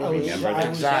O'Donnell? I was Remember that?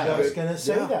 Exactly. going to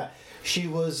say Yeah. that. She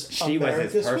was She was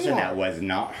America's this person sweetheart. that was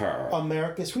not her.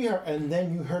 America's sweetheart. And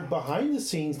then you heard behind the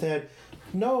scenes that,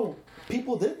 no,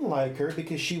 people didn't like her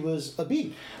because she was a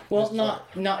bee. Well,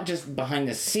 not just behind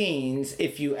the scenes.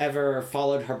 If you ever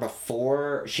followed her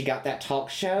before she got that talk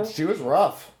show, She was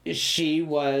rough. she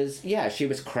was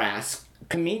crass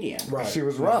comedian. Right. She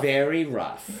was rough. Very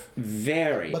rough.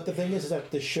 Very. But the thing is that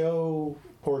the show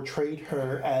portrayed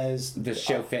her as The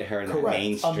show fit her in the correct,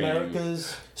 mainstream.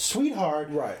 America's sweetheart.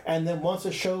 Right. And then once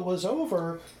the show was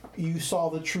over, you saw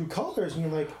the true colors, and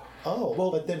you're like, oh,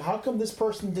 well, but then how come this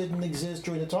person didn't exist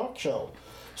during the talk show?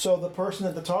 So the person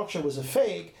at the talk show was a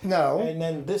fake. No. And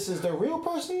then this is the real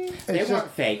person? They It's weren't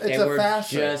just- fake. it's They a were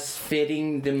facet. just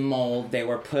fitting the mold they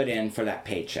were put in for that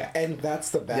paycheck. And that's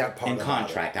the bad Yep. part And about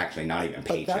contract, actually, not even it.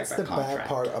 But paycheck, that's but the contract. bad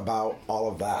part about all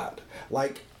of that.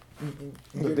 Like,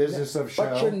 The business of show.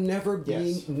 but you're never being.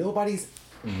 Yes. Nobody's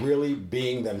really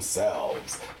being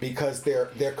themselves because they're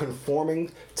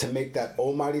conforming to make that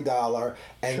almighty dollar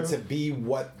and Sure. to be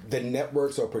what the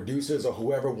networks or producers or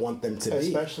whoever want them to be.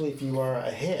 Especially if you are a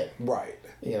hit. Right.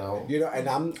 You know. And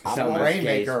I'm So not, much gays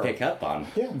Rainmaker. pick up on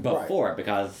Yeah, before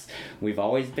because we've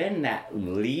always been that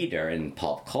leader in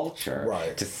pop culture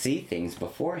Right. to see things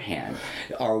beforehand.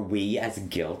 Are we as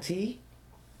guilty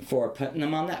for putting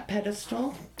them on that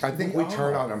pedestal? I think we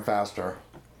turn on them faster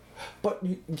but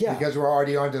yeah, because we're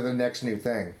already on to the next new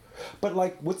thing. but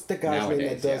like, what's the guy's name that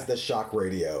Nowadays, does yeah. the shock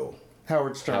radio?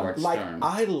 Howard Stern. Howard Like, Stern.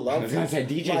 I love. I was gonna say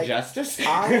DJ like, Justice.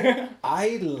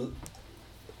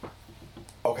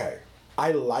 Okay.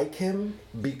 I like him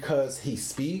because he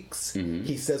speaks. Mm-hmm.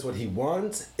 He says what he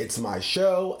wants. It's my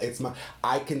show.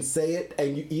 I can say it,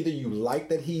 and either you like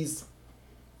that he's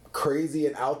crazy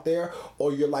and out there,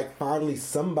 or you're like, finally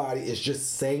somebody is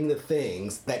just saying the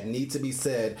things that need to be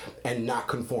said and not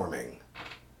conforming.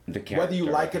 The character Whether you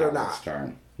like of it or Howard not.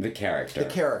 Stern. The character. The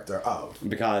character of.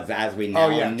 Because as we now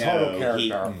yeah, know, total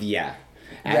character.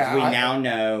 As Yeah, we I- now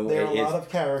know, There are it a is lot of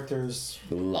characters.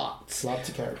 lots. Lots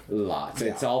of characters. Lots. Yeah.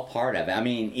 It's all part of it. I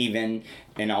mean, even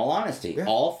in all honesty,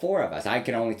 all four of us. I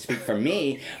can only speak for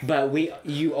me, but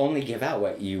you only give out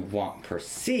what you want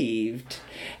perceived,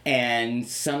 and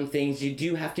some things you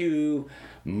do have to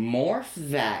morph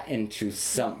that into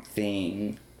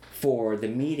something for the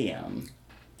medium.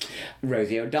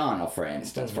 Rosie O'Donnell, for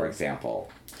instance, for example.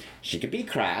 She could be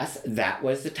crass. That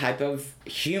was the type of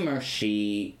humor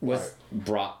she was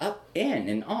brought up in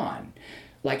and on.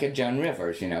 Like a Joan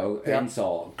Rivers,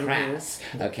 insult, crass,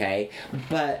 okay?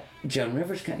 But Joan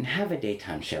Rivers couldn't have a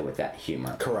daytime show with that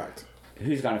humor. Correct.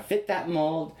 Who's going to fit that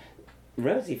mold?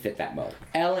 Rosie fit that mold.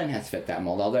 Ellen has fit that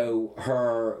mold, although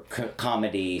her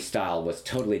comedy style was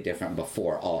totally different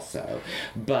before also.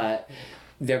 But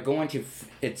they're going to,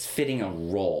 it's fitting a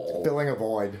role. Filling a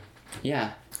void.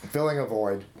 Yeah. Filling a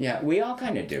void. Yeah, we all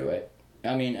kind of do it.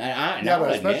 I mean, Yeah, I'll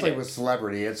but admit especially it. with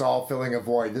celebrity, it's all filling a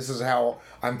void. This is how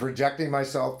I'm projecting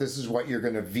myself. This is what you're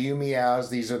going to view me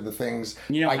as. These are the things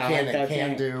I how can like and that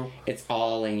can't thing? do. It's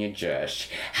all in your jush.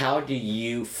 How do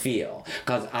you feel?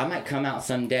 Because I might come out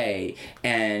someday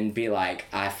and be like,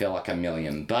 I feel like $1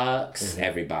 million.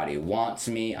 Everybody wants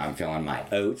me. I'm feeling my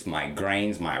oats, my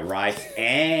grains, my rice,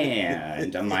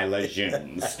 and my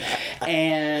legumes.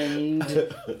 And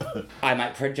I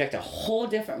might project a whole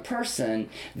different person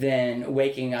than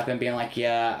waking up and being like,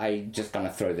 yeah, I just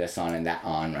gonna throw this on and that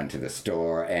on, run to the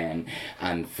store, and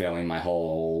I'm feeling my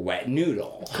whole wet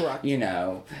noodle. Correct.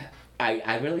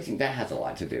 I really think that has a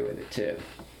lot to do with it too.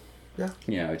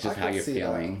 Yeah. It's just I how can you're see that.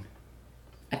 feeling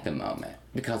at the moment.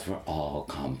 Because we're all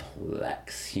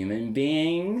complex human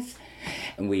beings.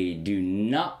 And we do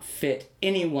not fit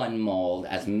any one mold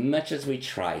as much as we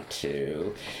try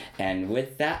to. And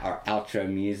with that, our outro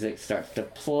music starts to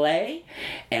play.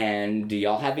 And do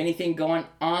y'all have anything going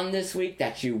on this week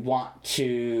that you want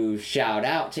to shout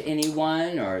out to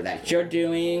anyone, or that you're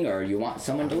doing, or you want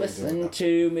someone to listen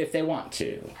to if they want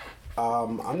to?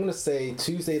 I'm going to say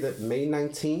Tuesday, May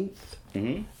 19th,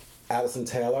 Addison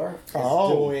Taylor is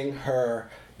Oh. doing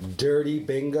her Dirty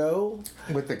Bingo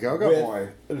With the Go-Go with Boy.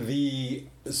 he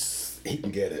can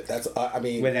get it. That's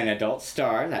With an adult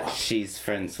star that she's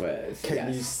friends with. Can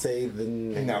Yes. you say the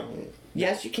name? No.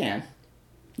 Yes, you can.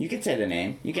 You can say the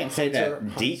name. You can say the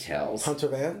details. Hunter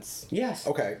Vance? Yes.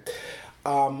 Okay.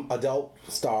 Adult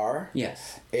star.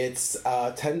 Yes. It's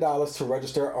 $10 to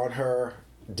register on her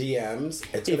DMs.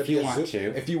 It's If gonna be you a want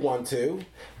to. If you want to.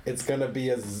 It's going to be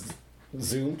a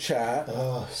Zoom chat.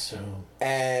 Oh, so.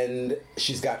 And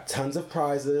she's got tons of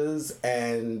prizes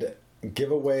and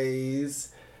giveaways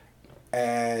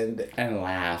and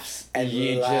laughs. And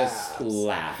you laughs. just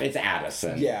laugh. It's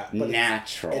Addison. yeah, but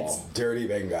Natural. It's Dirty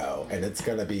Bingo, and it's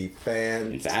gonna be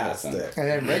fantastic. And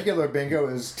then regular bingo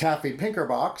is Taffy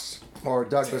Pinkerbox or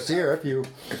Doug Basier if you...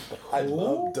 I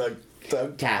love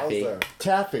Doug Taffy. Bowser.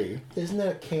 Taffy. Isn't that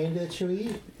a candy that you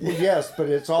eat? Well, yes, but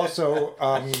it's also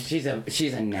She's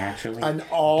a naturally an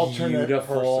alternate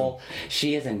beautiful.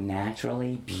 She is a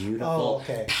naturally beautiful, Oh,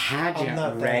 okay. I'm pageant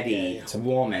not that ready gay.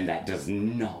 woman that does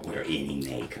not wear any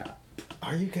makeup.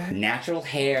 Are you gay? Natural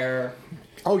hair.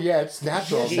 Oh yeah, it's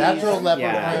natural. She's- Natural leopard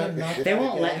yeah. print. They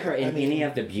won't let her in any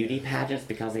of the beauty pageants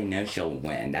because they know she'll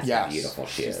win. That's how Yes. beautiful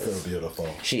she She's is. so beautiful.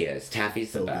 She is.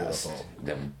 Taffy's the So best. beautiful.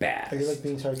 The best. Are you like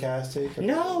being sarcastic? Or-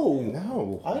 No.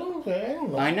 No. I don't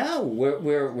know. I know.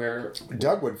 We're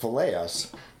Doug would fillet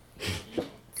us.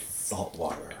 Salt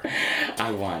water.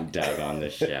 I want Doug on the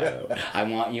show. I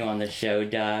want you on the show,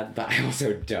 Doug, but I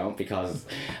also don't because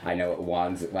I know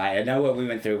what we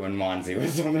went through when Wanzi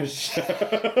was on the show,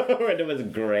 and it was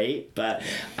great. But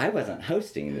I wasn't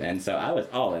hosting then, so I was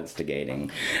all instigating.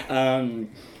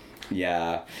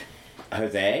 Yeah,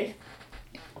 Jose.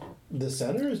 The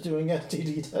center is doing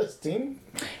STD testing.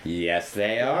 Yes,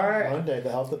 they are. Monday,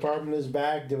 the health department is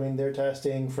back doing their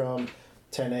testing from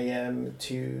 10 a.m.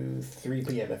 to 3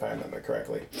 p.m. if I remember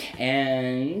correctly.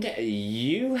 And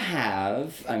you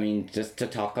have, just to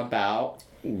talk about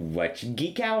what you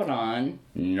geek out on,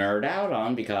 nerd out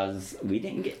on, because we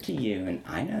didn't get to you, and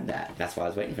I know that. That's why I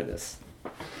was waiting for this.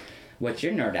 What's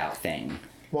your nerd out thing?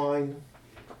 Wine.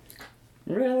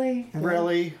 Really?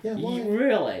 Really? Yeah, wine.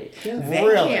 Really? Yeah. They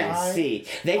Really? can't see.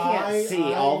 They can't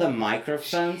see all the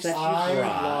microphones that you I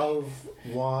brought. love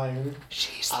wine.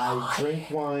 I drink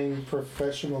wine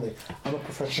professionally. I'm a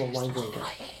professional wine drinker.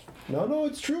 No,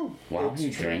 it's true. Wow, It's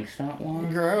he true. drinks that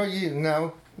one? Girl, you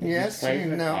know. Yes, He plays you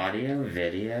with know. audio,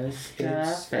 video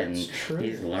stuff, and it's true.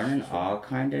 he's learning all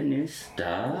kind of new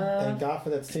stuff. Thank God for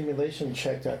that stimulation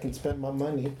check that I can spend my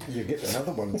money. You get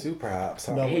another one too, perhaps.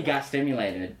 Huh? No. He got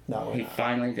stimulated. No, He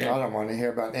finally did. I don't want to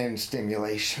hear about any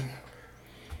stimulation.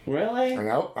 Really?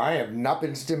 No, I have not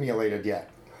been stimulated yet.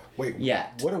 Wait.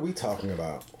 Yet. What are we talking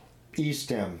about?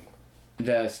 E-stim.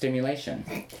 The stimulation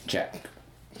check.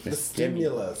 The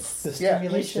stimulus. The Yeah,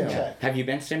 stimulation e-stim. check. Have you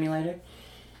been stimulated?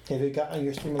 Have you gotten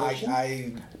your stimulation?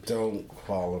 I don't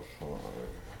qualify.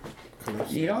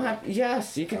 You don't have.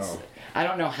 Yes, you can. Oh. I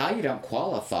don't know how you don't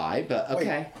qualify, but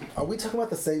okay. Wait, are we talking about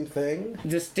the same thing?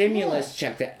 The stimulus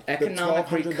check, the The economic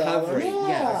 $1,200? recovery.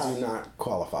 Yes. I do not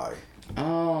qualify.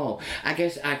 Oh, I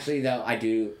guess actually though I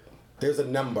do. There's a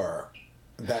number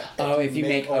that. Oh, if you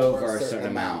make over a certain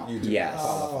amount, you do yes. not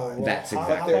qualify. well, That's how-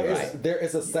 exactly how- right. There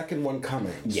is a second one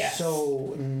coming. Yes.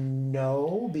 So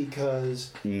no,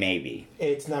 because Maybe.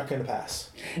 it's not going to pass.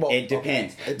 Well, It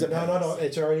depends. okay. It depends. No.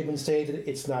 It's already been stated.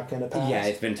 It's not going to pass. Yeah,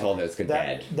 it's been told it's dead.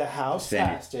 that the House Senate.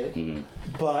 passed it, Mhm.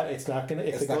 but it's not going to.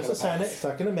 If It's it not goes to gonna Senate, pass. it's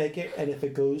not going to make it. And if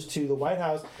it goes to the White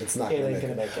House, It's not it gonna ain't make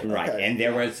going to it. make it. Right, Okay. and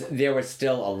there was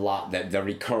still a lot that the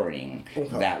recurring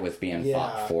that was being Yeah.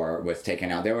 fought for was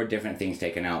taken out. There were different things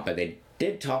taken out, but they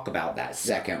did talk about that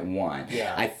second one.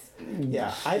 Yeah.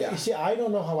 Yeah, Yeah. You see, I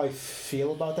don't know how I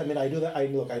feel about that. I mean, I know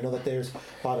that there's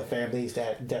a lot of families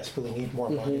that desperately need more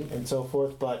money and so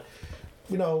forth. But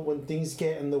when things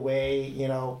get in the way,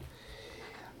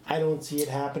 I don't see it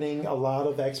happening. A lot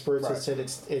of experts have Right. said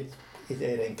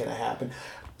it ain't gonna happen.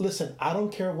 Listen, I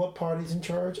don't care what party's in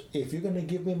charge. If you're gonna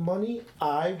give me money,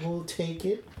 I will take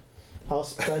it. I'll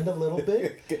spend a little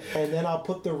bit, and then I'll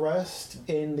put the rest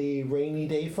in the rainy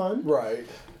day fund. Right.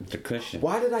 The cushion.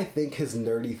 Why did I think his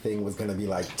nerdy thing was gonna be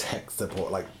like tech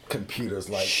support, like computers,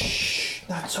 like?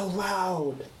 Not so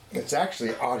loud. It's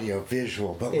actually audio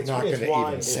visual, but we're It's- not it's going to wine.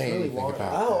 even It's say really anything wine.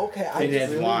 about Oh, okay. It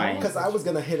is wine. Because I was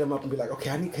gonna hit him up and be like, okay,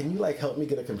 can you like help me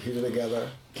get a computer together?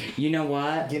 You know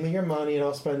what? Give me your money and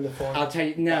I'll spend it for you. I'll tell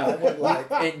you. No,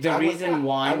 like- the reason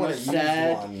wine wanna was use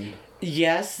said. one.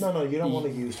 Yes. No, you don't want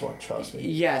to use one. Trust me.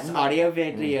 Yes, audio,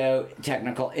 video,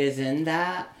 technical is in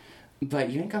that,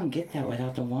 but you ain't gonna get that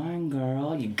without the wine,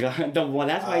 girl. You got the one.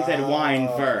 That's why I said wine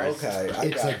first. Okay, that. I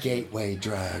It's a got you. gateway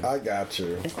drug. I got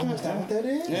you. It's Oh, not, is that what that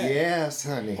is? Yes,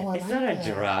 honey. Oh, I it's like not a that.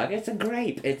 drug. It's a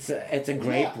grape. It's a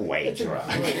grape way it's a drug.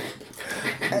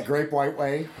 grape. Grape white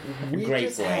way. We Great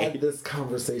just way. had this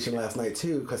conversation last night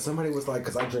too, because somebody was like,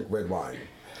 because I drink red wine.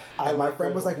 And my like friend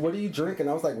red was like, what do you drink? And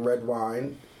I was like, red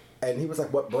wine. And he was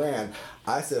like, what brand?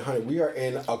 I said, honey, we are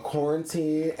in a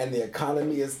quarantine and the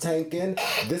economy is tanking.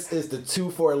 This is the 2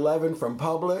 for $11 from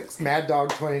Publix. Mad Dog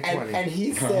 2020. And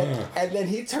he said, and then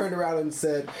he turned around and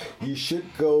said, you should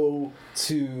go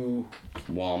to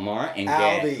Walmart and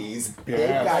get. Aldi's. They've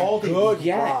Yes. got Aldi. good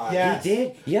Yeah, wine. Yes. he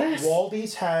did. Yes.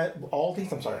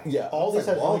 Aldi's. I'm sorry. Yeah, Aldi's has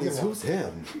really Waldi's. good wine. Who's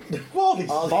him?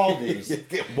 Waldi's.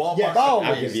 Walmart. Yes.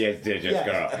 I'll give you a digit, Yeah.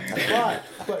 girl.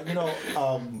 But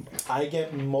I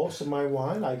get most of my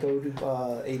wine. I go to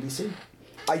ABC.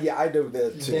 Yeah, I do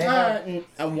that too. They-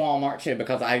 A Walmart too,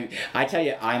 because I tell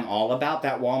you, I'm all about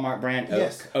that Walmart brand.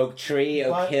 Yes. Oak Tree,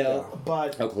 Oak But- Hill,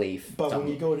 But Oak Leaf. But when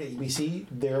something. you go to ABC,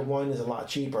 their wine is a lot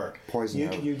cheaper. Poison You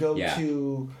oak. you go Yeah.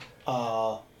 to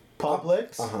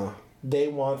Publix. Uh-huh. they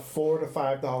want $4 to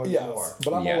 $5 Yes, more.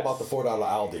 but I'm Yes. all about the $4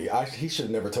 Aldi. He should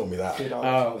have never told me that. $3.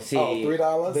 Oh, see,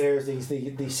 $3? There's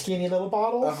the skinny little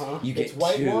bottles. Uh-huh. you get It's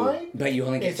white two, wine, but you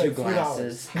only get it's two like $3.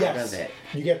 glasses out Yes. of it.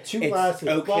 You get two It's, glasses.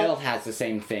 Oak but- Hill has the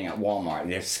same thing at Walmart.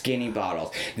 They're skinny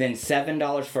bottles. Then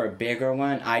 $7 for a bigger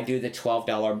one. I do the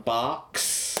 $12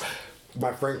 box.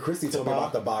 My friend Chrissy told me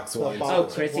about the box wine. box. Oh,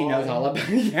 Chrissy knows all about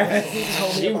it.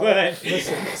 Yes, she would.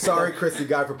 Listen, Sorry, Chrissy,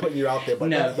 guy, for putting you out there, but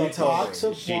No, he the told box me.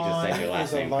 of She just said your wine last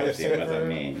is a name, Chrissy. It wasn't lifesaver.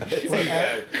 me.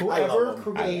 Whoever love 'em.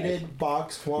 created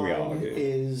boxed all wine do.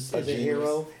 is a genius.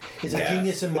 hero. Is a Yes.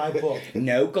 genius in my book.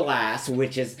 No glass,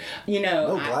 which is,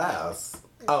 No glass.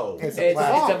 Oh, It's It's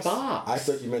box. a box. I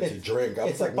thought you meant to drink. I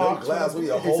was it's a like, no box glass. with We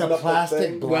a- are it's holding a up the plastic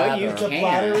thing. Well, you bladder. The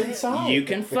bladder can. inside. You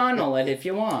can funnel it if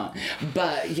you want,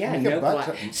 but yeah, You no can glass.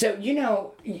 butt- So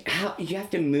how you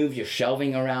have to move your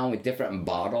shelving around with different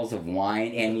bottles of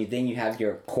wine, and then you have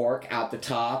your cork out the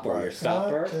top or your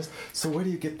stopper. Not just So where do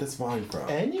you get this wine from?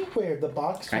 anywhere. The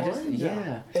boxed I wine. just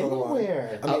yeah. Total Wine.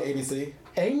 Anywhere. I mean, ABC.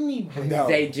 Anywhere. No.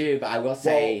 They do, but I will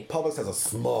say. Well, Publix has a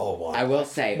small one. I will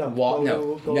say, No,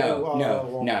 no,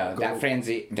 go,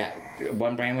 that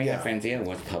one brand we had, Franzia,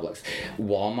 was Publix.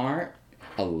 Walmart,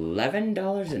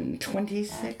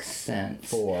 $11.26.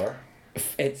 For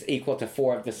It's equal to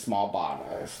 4 of the small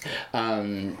bottles.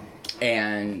 And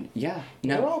yeah,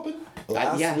 We're no. open.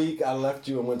 last yeah. week, I left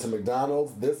you and went to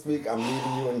McDonald's. This week, I'm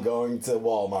leaving you and going to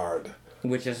Walmart.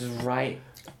 Which is right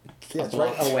Yeah, a it's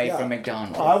block right- away yeah. from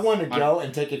McDonald's. I want to go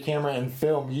and take a camera and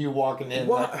film you walking in.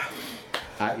 What?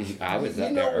 I was You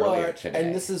up know there earlier what? today.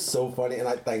 And this is so funny, and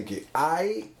I thank you.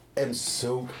 I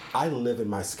live in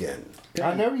my skin.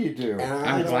 I know you do. And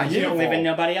I'm glad you don't live in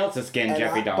nobody else's skin, And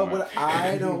Jeffrey But Dahmer. what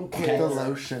I don't care. The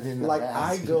lotion in the Like,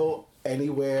 mask. I go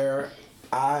anywhere.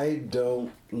 I don't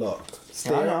look.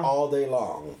 Stare I know. all day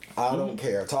long. I don't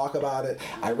care. Talk about it.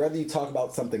 I'd rather you talk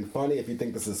about something funny if you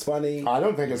think this is funny. I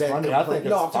don't think it's than funny. I complain. think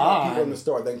No, it's I'm talking about people in fine. the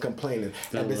store then complaining.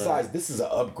 And besides, this is an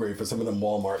upgrade for some of the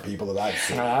Walmart people that I've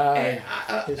seen.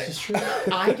 This is true.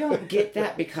 I don't get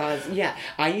that because, yeah,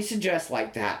 I used to dress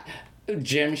like that.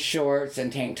 Gym shorts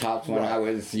and tank tops when I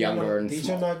was younger and These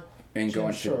small. are not and gym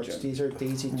going to the shorts. gym. These are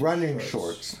Daisy Duke Running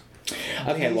shorts.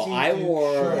 Okay, well, Daisy I Duke He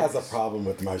wore. has a problem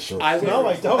with my shorts. I would, No,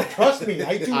 I don't. Trust me,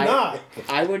 I do not.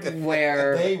 I would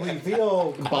wear They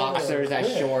reveal boxers as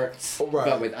Yeah. shorts, Right.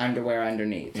 but with underwear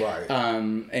underneath. Right.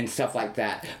 And stuff like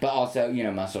that. But also,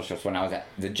 muscle shorts when I was at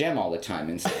the gym all the time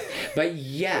and stuff. But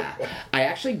yeah, I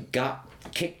actually got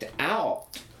kicked out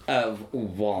of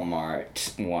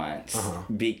Walmart once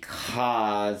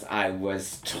because I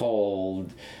was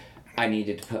told I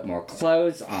needed to put more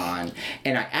clothes on,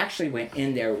 and I actually went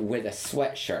in there with a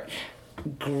sweatshirt.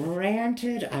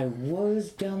 Granted, I was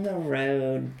down the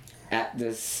road at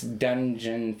this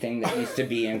dungeon thing that used to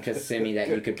be in Kissimmee that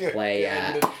you could play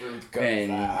at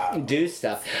and do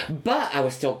stuff, but I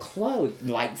was still clothed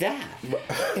like that.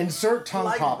 Insert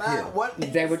tongue pop here. What?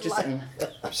 They were just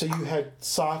So you had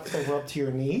socks that were up to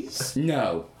your knees?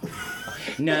 no,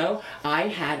 I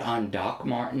had on Doc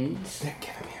Martens. They're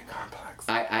giving me a complex.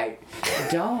 I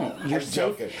don't. You're I'm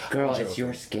safe, joking. girl. I'm It's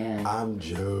your skin. I'm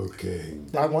joking.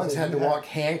 I once had to walk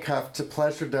handcuffed to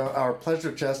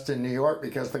Pleasure Chest in New York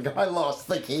because the guy lost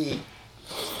the key.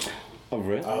 Oh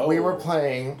really? We were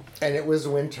playing, and it was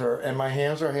winter, and my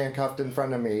hands are handcuffed in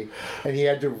front of me, and he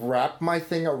had to wrap my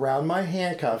thing around my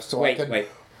handcuffs so I could Wait.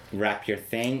 Wrap your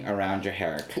thing around your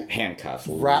handcuffs.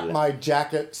 wrap my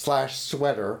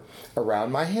jacket/sweater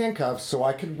around my handcuffs so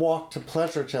I could walk to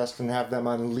Pleasure Chest and have them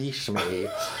unleash me.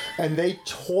 And they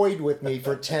toyed with me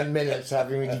for 10 minutes,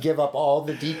 having me give up all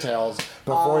the details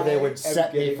before they would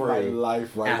set me my free.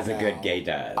 life right As a now. good gay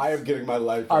does. I am getting my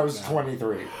life. I right was now.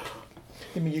 23.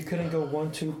 I mean, you couldn't go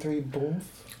 1, 2, 3, boom.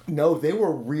 No, they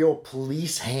were real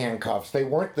police handcuffs. They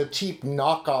weren't the cheap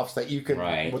knockoffs that you could.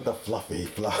 Right. with the fluffy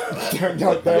fluff.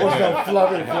 No, there was no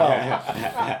fluffy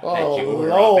fluff. Oh, you were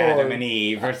Lord. Adam and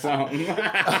Eve or something.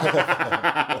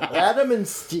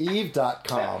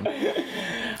 AdamandSteve.com.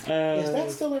 Is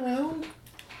that still around?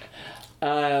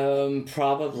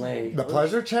 Probably. The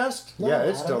Pleasure Chest? No, Yeah,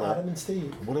 it's Adam, still Adam and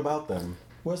Steve. What about them?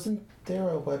 Wasn't there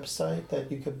a website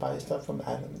that you could buy stuff from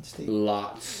Adam and Steve?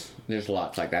 Lots. There's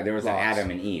lots like that. There was an Lots.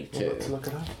 Adam and Eve too. Let's look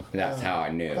it up. That's how I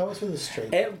knew. That was for the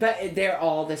straight. But they're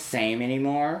all the same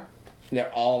anymore.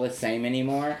 They're all the same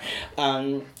anymore.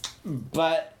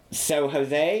 But so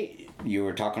Jose, you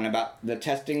were talking about the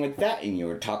testing with that, and you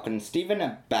were talking Stephen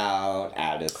about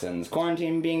Addison's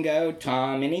quarantine bingo.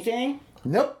 Tom, anything?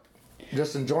 Nope.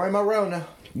 Just enjoy my Rona.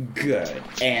 Good.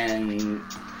 And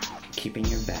keeping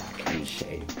your back in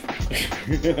shape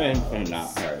and from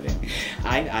not hurting.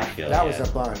 I feel That ya. was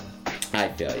a bun. I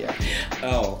feel you.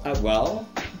 Oh, well,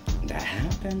 That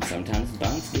happens. Sometimes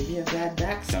bunks give you a bad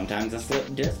back. Sometimes a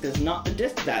slipped disc is not the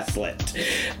disc that slipped.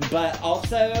 But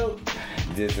also,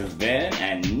 this has been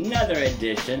another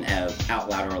edition of Out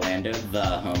Loud Orlando, the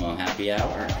Homo Happy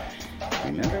Hour.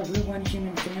 Remember, we're one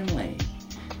human family.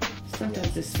 Sometimes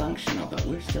dysfunctional, but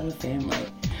we're still a family.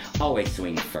 Always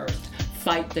swing first.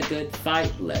 Fight the good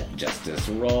fight. Let justice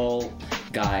roll.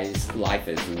 Guys, life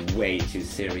is way too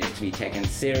serious to be taken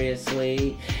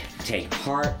seriously. Take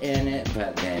heart in it,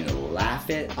 but then laugh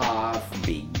it off.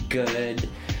 Be good.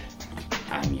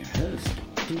 I'm your host,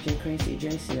 DJ Crazy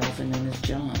JC, also known as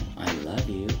John. I love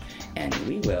you, and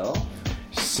we will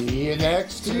See you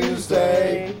next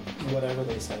Tuesday. Whatever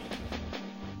they say.